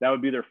that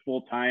would be their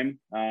full time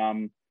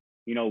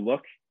you know,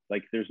 look.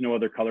 Like there's no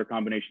other color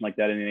combination like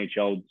that in the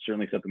NHL. Would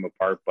certainly set them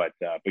apart. But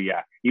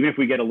yeah, even if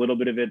we get a little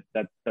bit of it,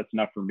 that's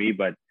enough for me.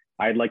 But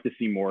I'd like to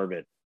see more of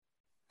it.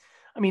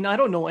 I mean, I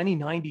don't know any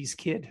 90s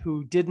kid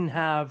who didn't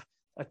have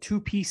a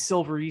 2-piece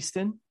Silver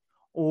Easton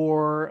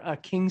or a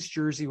Kings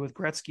jersey with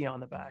Gretzky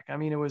on the back. I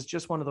mean, it was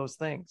just one of those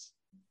things.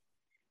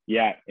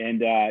 Yeah. And,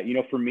 you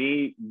know, for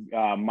me,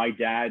 my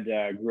dad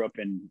grew up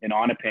in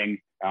Onaping,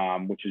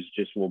 which is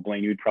just, well,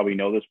 Blaine, you'd probably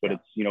know this, but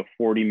it's, you know,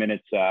 40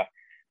 minutes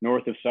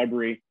north of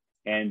Sudbury.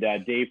 And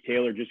Dave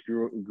Taylor just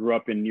grew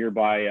up in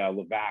nearby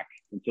Levac.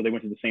 And so they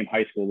went to the same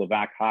high school,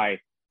 Levac High.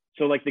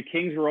 So like the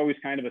Kings were always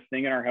kind of a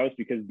thing in our house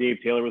because Dave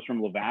Taylor was from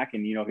Levac.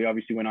 And, you know, he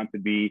obviously went on to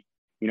be,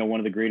 you know,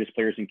 one of the greatest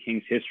players in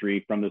Kings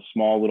history from the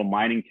small little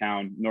mining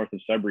town north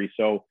of Sudbury.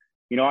 So,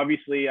 you know,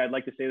 obviously I'd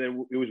like to say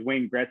that it was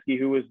Wayne Gretzky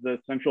who was the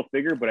central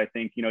figure, but I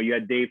think, you know, you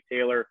had Dave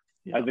Taylor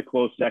as a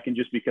close second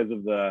just because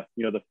of the,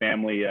 you know, the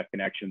family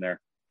connection there.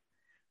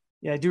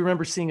 Yeah, I do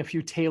remember seeing a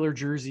few Taylor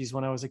jerseys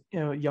when I was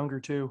younger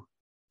too.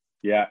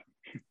 Yeah.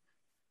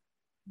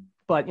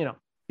 But, you know,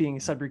 being a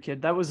Sudbury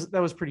kid, that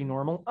was pretty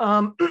normal.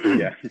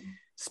 Yeah.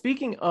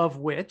 Speaking of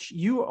which,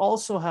 you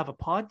also have a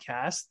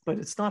podcast, but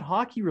it's not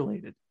hockey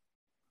related.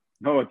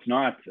 No, it's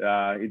not.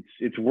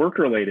 It's work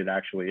related,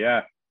 actually.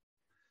 Yeah.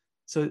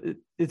 So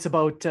it's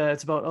about a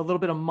little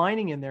bit of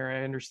mining in there,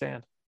 I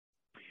understand.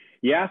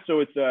 Yeah. So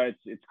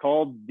it's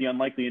called The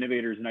Unlikely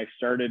Innovators, and I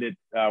started it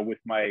with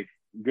my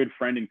good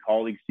friend and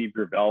colleague Steve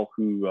Gravel,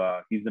 who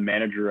he's the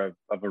manager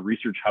of a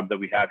research hub that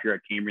we have here at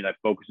Cambria that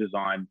focuses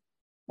on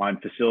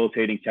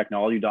facilitating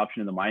technology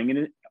adoption in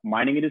the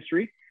mining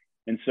industry.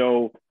 And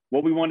so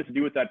what we wanted to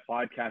do with that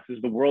podcast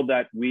is the world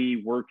that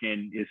we work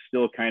in is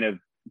still kind of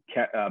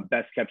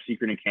best kept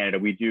secret in Canada.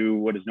 We do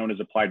what is known as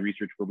applied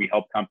research, where we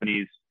help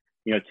companies,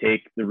 you know,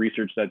 take the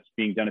research that's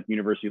being done at the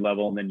university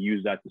level and then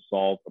use that to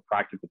solve a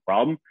practical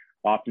problem.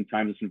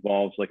 Oftentimes this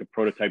involves like a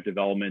prototype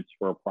development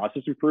or a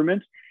process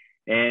improvement.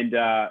 And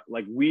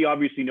like we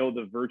obviously know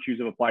the virtues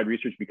of applied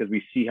research because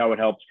we see how it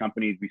helps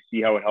companies, we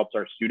see how it helps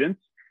our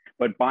students.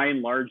 But by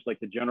and large, like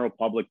the general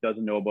public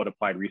doesn't know about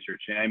applied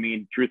research. And I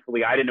mean,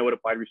 truthfully, I didn't know what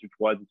applied research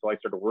was until I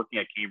started working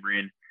at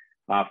Cambrian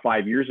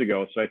 5 years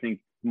ago. So I think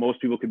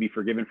most people could be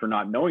forgiven for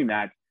not knowing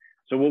that.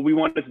 So what we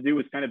wanted to do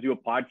was kind of do a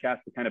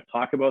podcast to kind of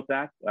talk about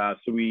that.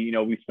 So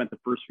we spent the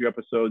first few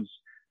episodes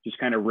just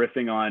kind of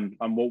riffing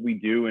on what we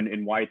do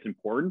and why it's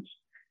important.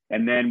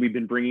 And then we've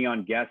been bringing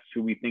on guests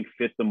who we think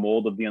fit the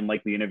mold of the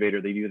unlikely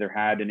innovator. They've either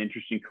had an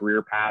interesting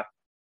career path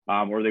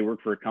or they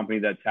work for a company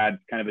that's had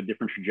kind of a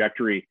different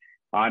trajectory.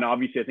 And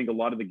obviously, I think a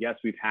lot of the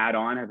guests we've had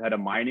on have had a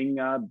mining,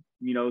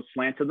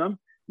 slant to them.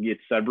 It's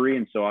Sudbury.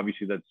 And so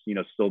obviously that's, you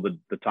know, still the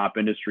top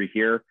industry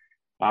here.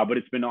 But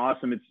it's been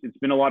awesome. It's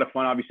been a lot of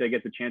fun. Obviously, I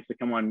get the chance to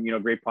come on, you know,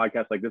 great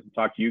podcasts like this and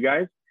talk to you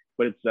guys.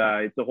 But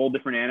it's a whole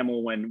different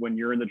animal when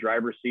you're in the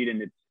driver's seat,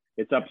 and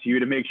it's up to you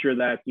to make sure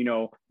that, you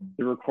know,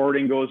 the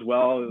recording goes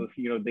well.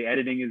 You know, the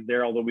editing is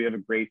there, although we have a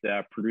great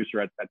producer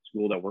at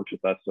school that works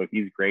with us. So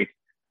he's great.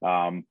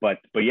 But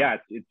yeah,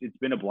 it's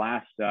been a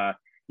blast.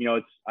 You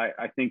know,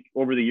 I think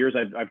over the years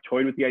I've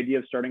toyed with the idea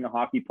of starting a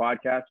hockey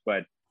podcast,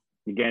 but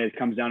again, it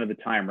comes down to the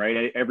time,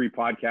 right? Every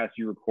podcast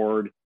you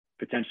record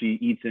potentially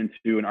eats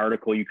into an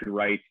article you could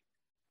write.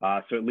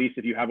 So at least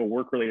if you have a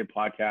work-related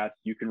podcast,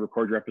 you can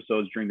record your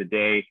episodes during the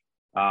day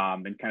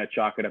and kind of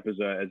chalk it up as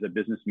a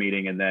business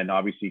meeting, and then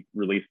obviously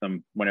release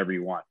them whenever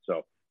you want.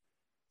 So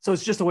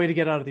it's just a way to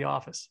get out of the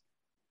office.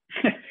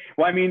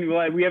 Well, I mean,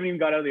 we haven't even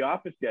got out of the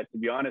office yet, to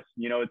be honest.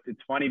 You know,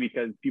 it's funny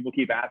because people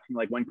keep asking,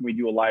 like, when can we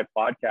do a live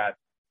podcast?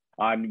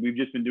 We've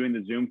just been doing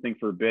the Zoom thing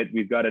for a bit.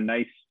 We've got a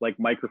nice like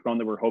microphone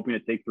that we're hoping to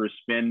take for a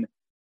spin,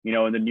 you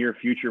know, in the near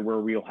future, where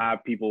we'll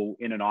have people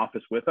in an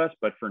office with us.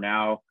 But for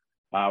now,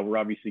 we're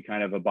obviously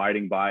kind of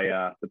abiding by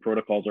the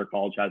protocols our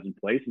college has in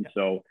place. And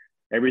so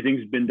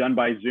everything's been done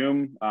by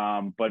Zoom.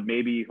 But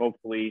maybe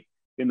hopefully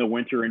in the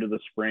winter into the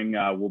spring,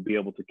 we'll be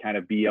able to kind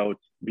of be out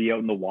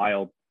in the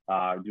wild,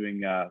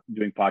 doing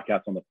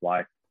podcasts on the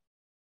fly.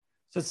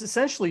 So it's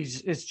essentially,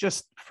 it's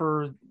just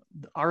for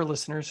our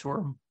listeners who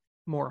are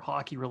more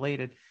hockey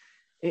related.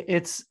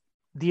 It's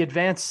the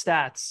advanced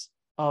stats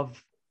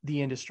of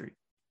the industry.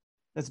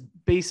 That's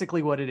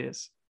basically what it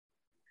is.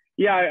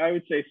 Yeah, I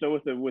would say so.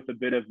 With a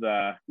bit of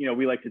the,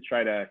 we like to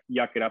try to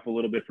yuck it up a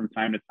little bit from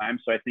time to time.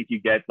 So I think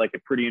you get like a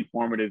pretty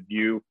informative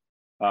view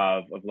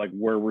of like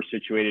where we're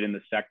situated in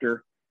the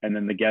sector. And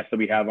then the guests that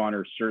we have on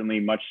are certainly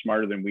much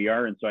smarter than we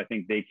are. And so I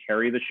think they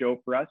carry the show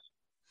for us.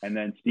 And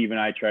then Steve and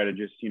I try to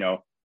just,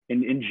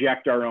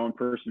 inject our own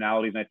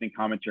personalities and I think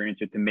commentary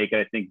into it to make it,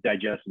 I think,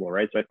 digestible,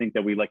 right? So I think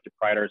that we like to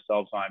pride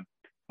ourselves on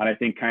I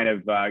think kind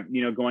of,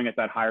 going at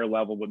that higher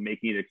level, but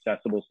making it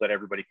accessible so that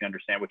everybody can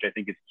understand, which I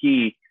think is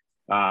key,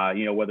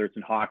 whether it's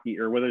in hockey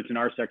or whether it's in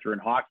our sector in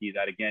hockey,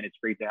 that again, it's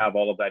great to have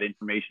all of that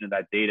information and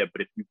that data,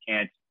 but if you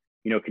can't,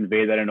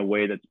 convey that in a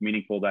way that's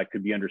meaningful, that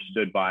could be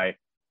understood by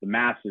the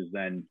masses,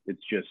 then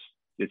it's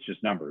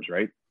just numbers,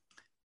 right?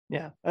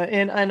 Yeah.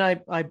 And I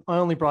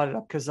only brought it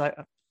up because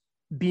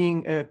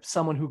being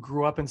someone who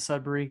grew up in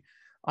Sudbury,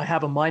 I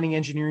have a mining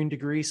engineering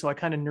degree, so I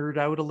kind of nerd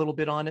out a little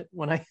bit on it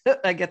when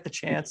I get the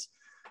chance.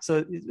 So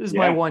it was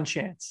my one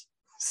chance.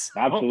 So,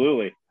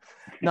 absolutely.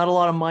 Not a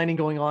lot of mining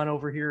going on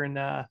over here in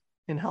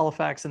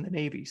Halifax in the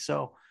Navy.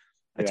 So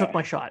I took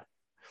my shot.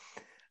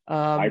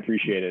 I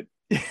appreciate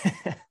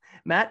it.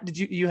 Matt,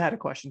 you had a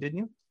question, didn't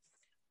you?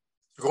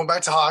 Going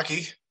back to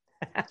hockey,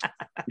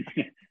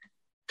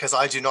 because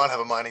I do not have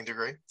a mining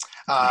degree.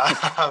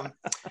 Well,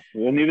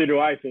 neither do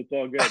I, so it's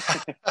all good.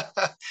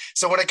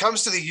 So when it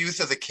comes to the youth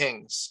of the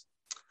Kings,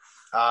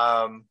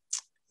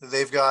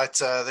 they've got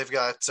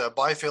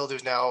Byfield,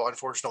 who's now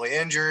unfortunately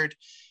injured.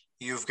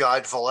 You've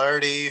got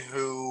Velarde,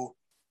 who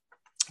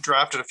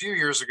drafted a few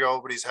years ago,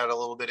 but he's had a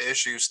little bit of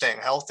issues staying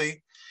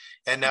healthy.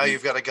 And now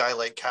you've got a guy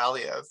like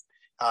Kaliev.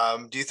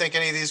 Do you think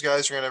any of these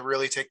guys are going to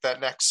really take that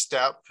next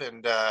step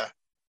and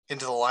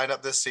into the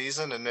lineup this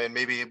season and then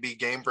maybe be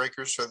game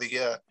breakers for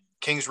the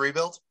Kings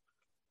rebuild?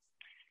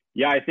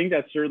 Yeah, I think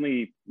that's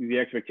certainly the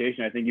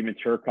expectation. I think even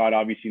Turcotte,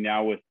 obviously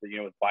now with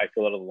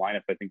Byfield out of the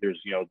lineup, I think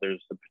there's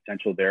the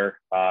potential there,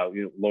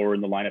 lower in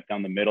the lineup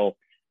down the middle.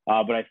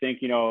 But I think,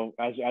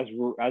 as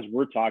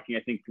we're talking,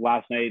 I think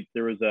last night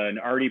there was an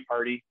Artie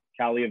party.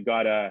 Kaliev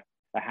got a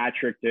hat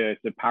trick to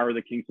power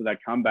the Kings to that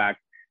comeback.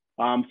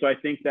 So I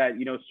think that,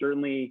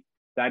 certainly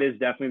that is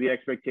definitely the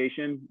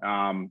expectation.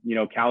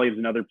 Kaliev is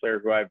another player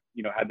who I've,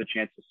 had the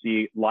chance to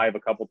see live a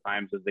couple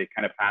times as they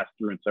kind of passed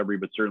through in Sudbury,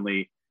 but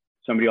certainly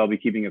somebody I'll be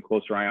keeping a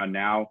closer eye on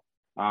now.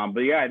 But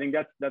yeah, I think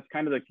that's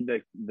kind of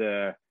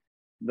the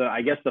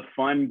I guess the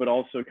fun, but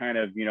also kind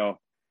of,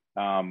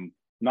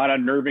 not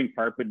unnerving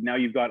part, but now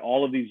you've got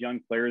all of these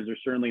young players. They're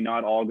certainly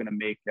not all going to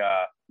make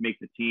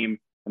the team,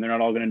 and they're not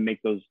all going to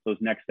make those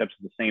next steps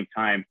at the same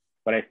time.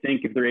 But I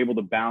think if they're able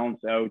to balance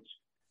out,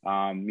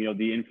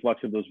 the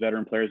influx of those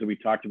veteran players that we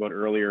talked about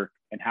earlier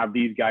and have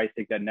these guys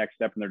take that next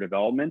step in their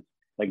development,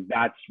 like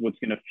that's what's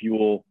going to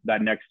fuel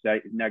that next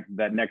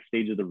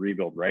stage of the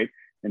rebuild, right?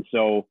 And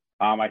so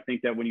I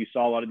think that when you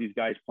saw a lot of these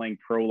guys playing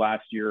pro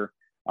last year,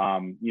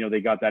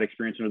 they got that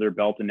experience under their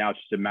belt, and now it's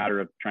just a matter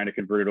of trying to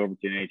convert it over to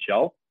the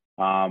NHL.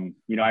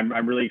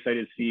 I'm really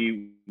excited to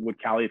see what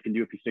Kaliev can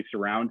do if he sticks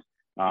around,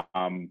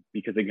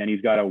 because again,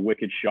 he's got a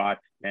wicked shot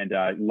and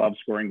loves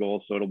scoring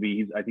goals. So I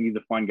think he's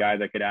a fun guy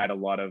that could add a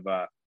lot of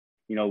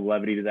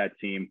levity to that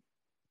team.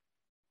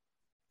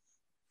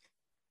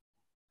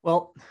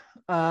 Well,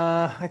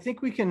 I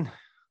think we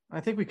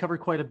covered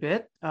quite a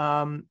bit.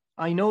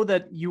 I know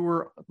that you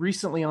were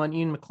recently on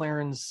Ian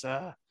McLaren's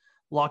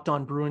Locked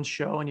On Bruins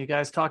show, and you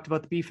guys talked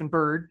about the beef and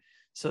bird.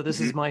 So this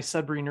is my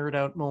Sudbury nerd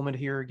out moment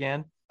here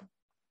again.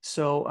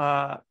 So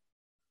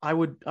I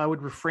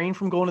would refrain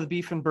from going to the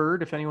beef and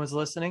bird if anyone's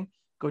listening.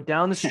 Go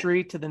down the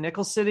street to the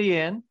Nickel City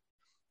Inn,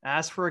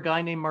 ask for a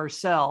guy named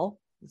Marcel.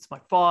 It's my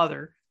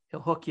father.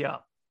 He'll hook you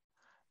up.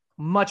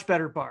 Much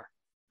better bar.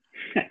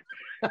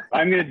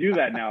 I'm going to do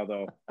that now,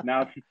 though.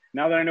 Now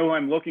that I know who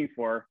I'm looking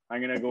for,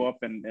 I'm going to go up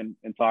and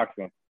talk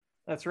to him.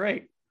 That's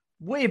right.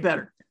 Way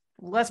better.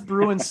 Less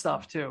Bruins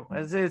stuff, too.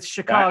 It's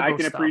Chicago I can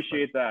stuff,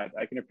 appreciate that.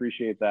 I can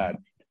appreciate that.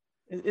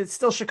 It's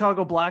still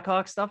Chicago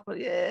Blackhawks stuff, but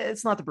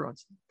it's not the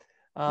Bruins.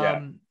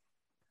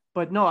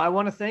 But no, I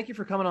want to thank you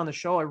for coming on the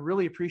show. I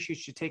really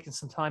appreciate you taking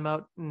some time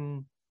out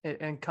and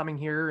coming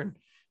here and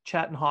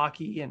chatting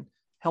hockey and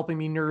helping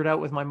me nerd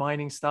out with my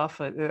mining stuff.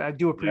 I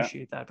do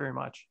appreciate that very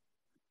much.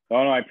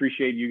 Oh, no, I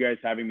appreciate you guys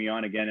having me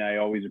on. Again, I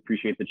always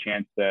appreciate the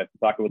chance to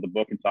talk about the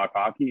book and talk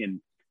hockey and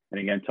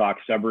again, talk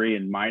Sudbury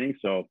and mining.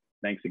 So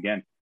thanks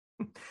again.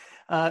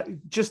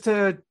 Just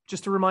a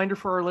reminder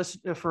for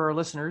our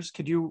listeners,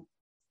 could you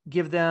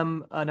give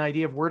them an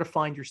idea of where to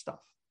find your stuff?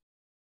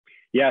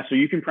 Yeah, so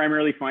you can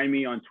primarily find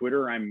me on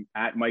Twitter. I'm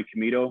at Mike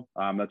Comito.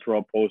 That's where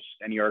I'll post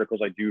any articles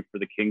I do for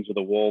the Kings or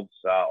the Wolves.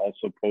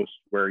 Also post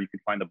where you can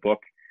find the book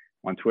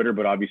on Twitter.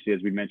 But obviously,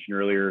 as we mentioned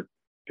earlier,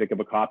 pick up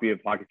a copy of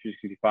Hockey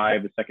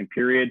 365, the second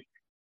period.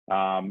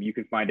 You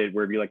can find it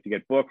wherever you like to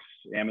get books,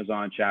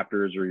 Amazon,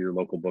 Chapters, or your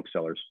local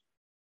booksellers.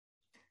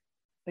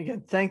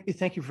 Again,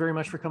 thank you very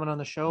much for coming on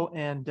the show,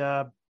 and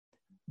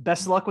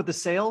best of luck with the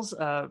sales.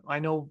 I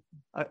know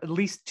at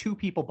least 2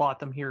 people bought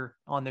them here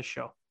on this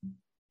show.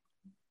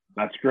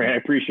 That's great. I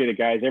appreciate it,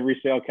 guys. Every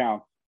sale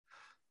counts.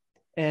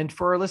 And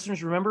for our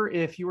listeners, remember,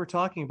 if you were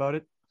talking about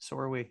it, so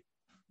are we.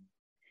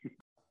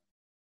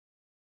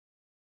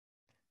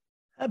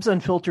 Habs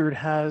Unfiltered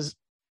has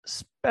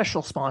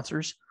special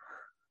sponsors.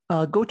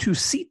 Go to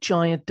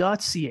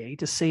seatgiant.ca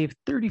to save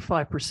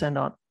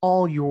 35% on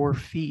all your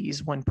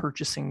fees when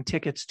purchasing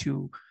tickets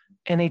to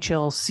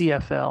NHL,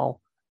 CFL,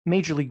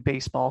 Major League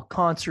Baseball,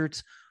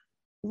 concerts,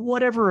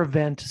 whatever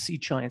event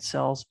Seat Giant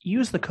sells.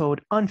 Use the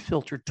code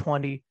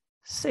UNFILTERED20,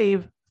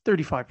 save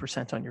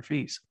 35% on your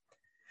fees.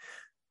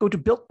 Go to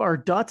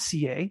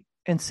builtbar.ca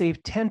and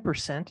save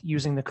 10%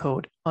 using the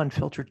code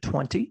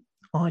UNFILTERED20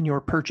 on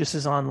your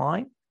purchases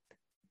online.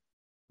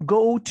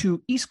 Go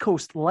to East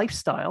Coast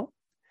Lifestyle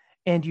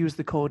and use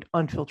the code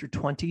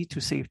UNFILTERED20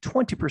 to save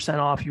 20%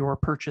 off your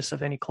purchase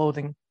of any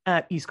clothing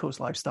at East Coast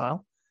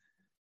Lifestyle.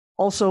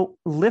 Also,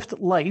 Lift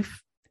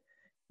Life.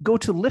 Go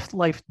to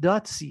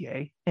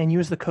liftlife.ca and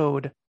use the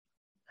code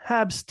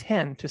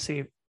HABS10 to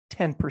save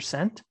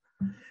 10%.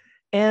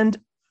 And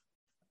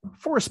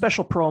for a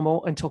special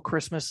promo until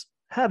Christmas,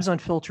 Habs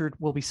Unfiltered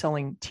will be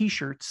selling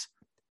t-shirts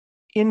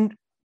in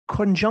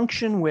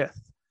conjunction with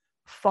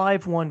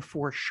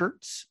 514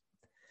 shirts.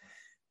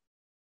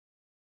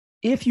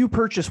 If you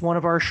purchase one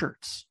of our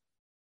shirts,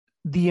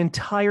 the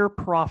entire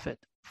profit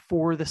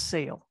for the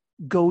sale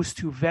goes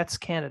to Vets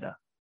Canada.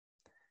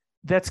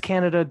 Vets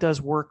Canada does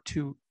work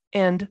to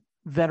end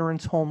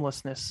veterans'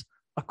 homelessness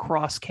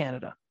across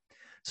Canada.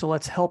 So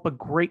let's help a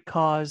great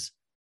cause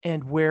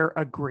and wear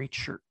a great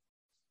shirt.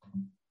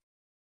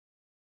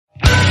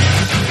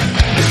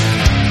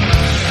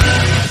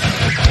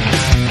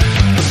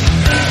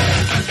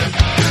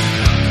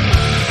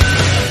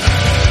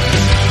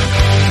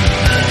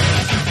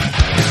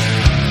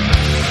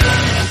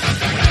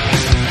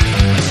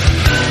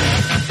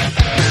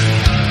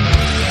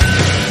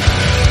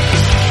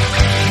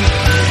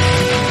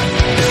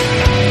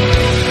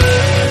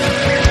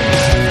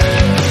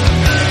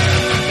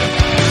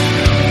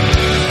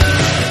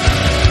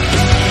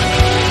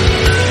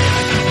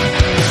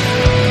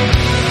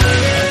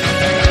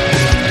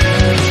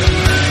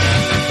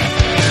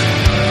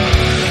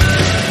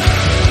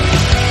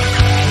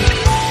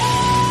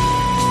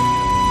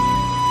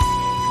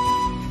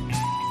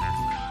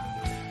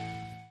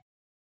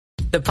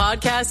 The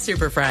Podcast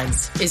Super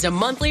Friends is a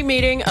monthly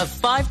meeting of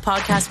 5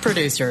 podcast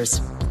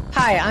producers.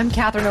 Hi, I'm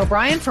Catherine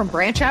O'Brien from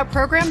Branch Out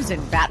Programs in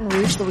Baton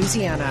Rouge,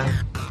 Louisiana.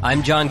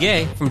 I'm John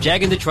Gay from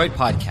Jag and Detroit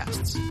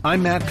Podcasts.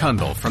 I'm Matt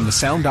Kundle from the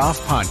Sound Off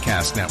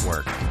Podcast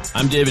Network.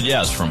 I'm David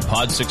Yaz from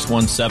Pod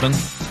 617,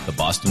 the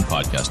Boston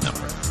Podcast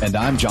Network. And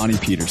I'm Johnny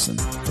Peterson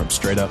from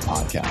Straight Up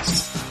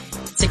Podcasts.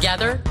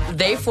 Together,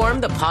 they form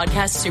the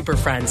Podcast Super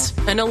Friends,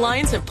 an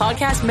alliance of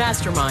podcast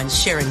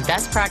masterminds sharing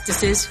best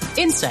practices,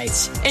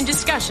 insights, and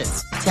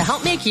discussions to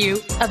help make you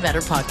a better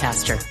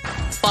podcaster.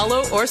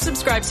 Follow or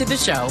subscribe to the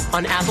show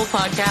on Apple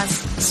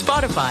Podcasts,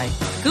 Spotify,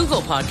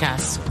 Google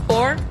Podcasts,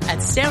 or at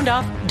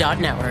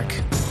soundoff.network.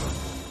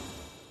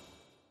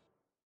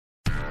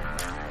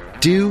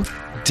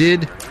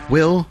 Did,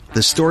 Will,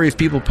 the Story of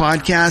People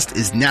podcast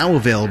is now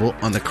available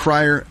on the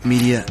Crier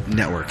Media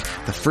Network.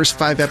 The first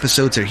 5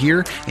 episodes are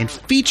here and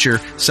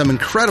feature some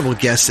incredible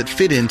guests that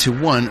fit into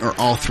one or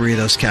all 3 of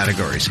those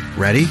categories.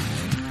 Ready?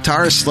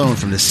 Tara Sloan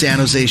from the San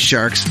Jose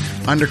Sharks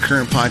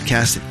Undercurrent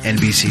podcast at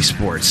NBC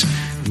Sports.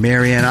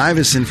 Marianne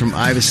Iveson from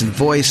Iveson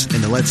Voice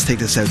and the Let's Take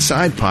This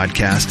Outside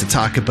podcast to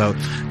talk about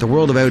the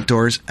world of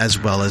outdoors as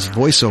well as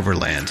voiceover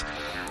land.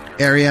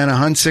 Ariana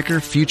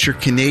Hunsicker, future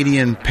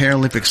Canadian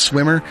Paralympic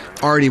swimmer,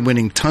 already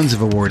winning tons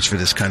of awards for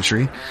this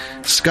country.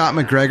 Scott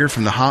McGregor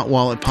from the Hot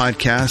Wallet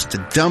podcast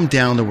to dumb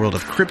down the world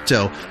of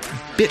crypto,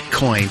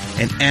 Bitcoin,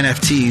 and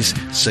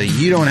NFTs so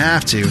you don't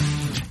have to.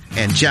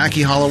 And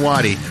Jackie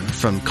Holowati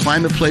from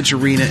Climate Pledge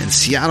Arena in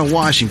Seattle,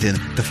 Washington,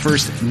 the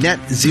first net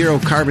zero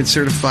carbon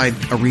certified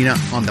arena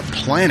on the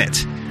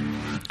planet.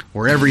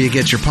 Wherever you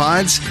get your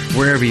pods,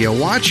 wherever you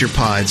watch your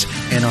pods,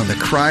 and on the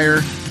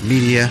Crier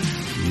Media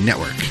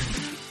Network.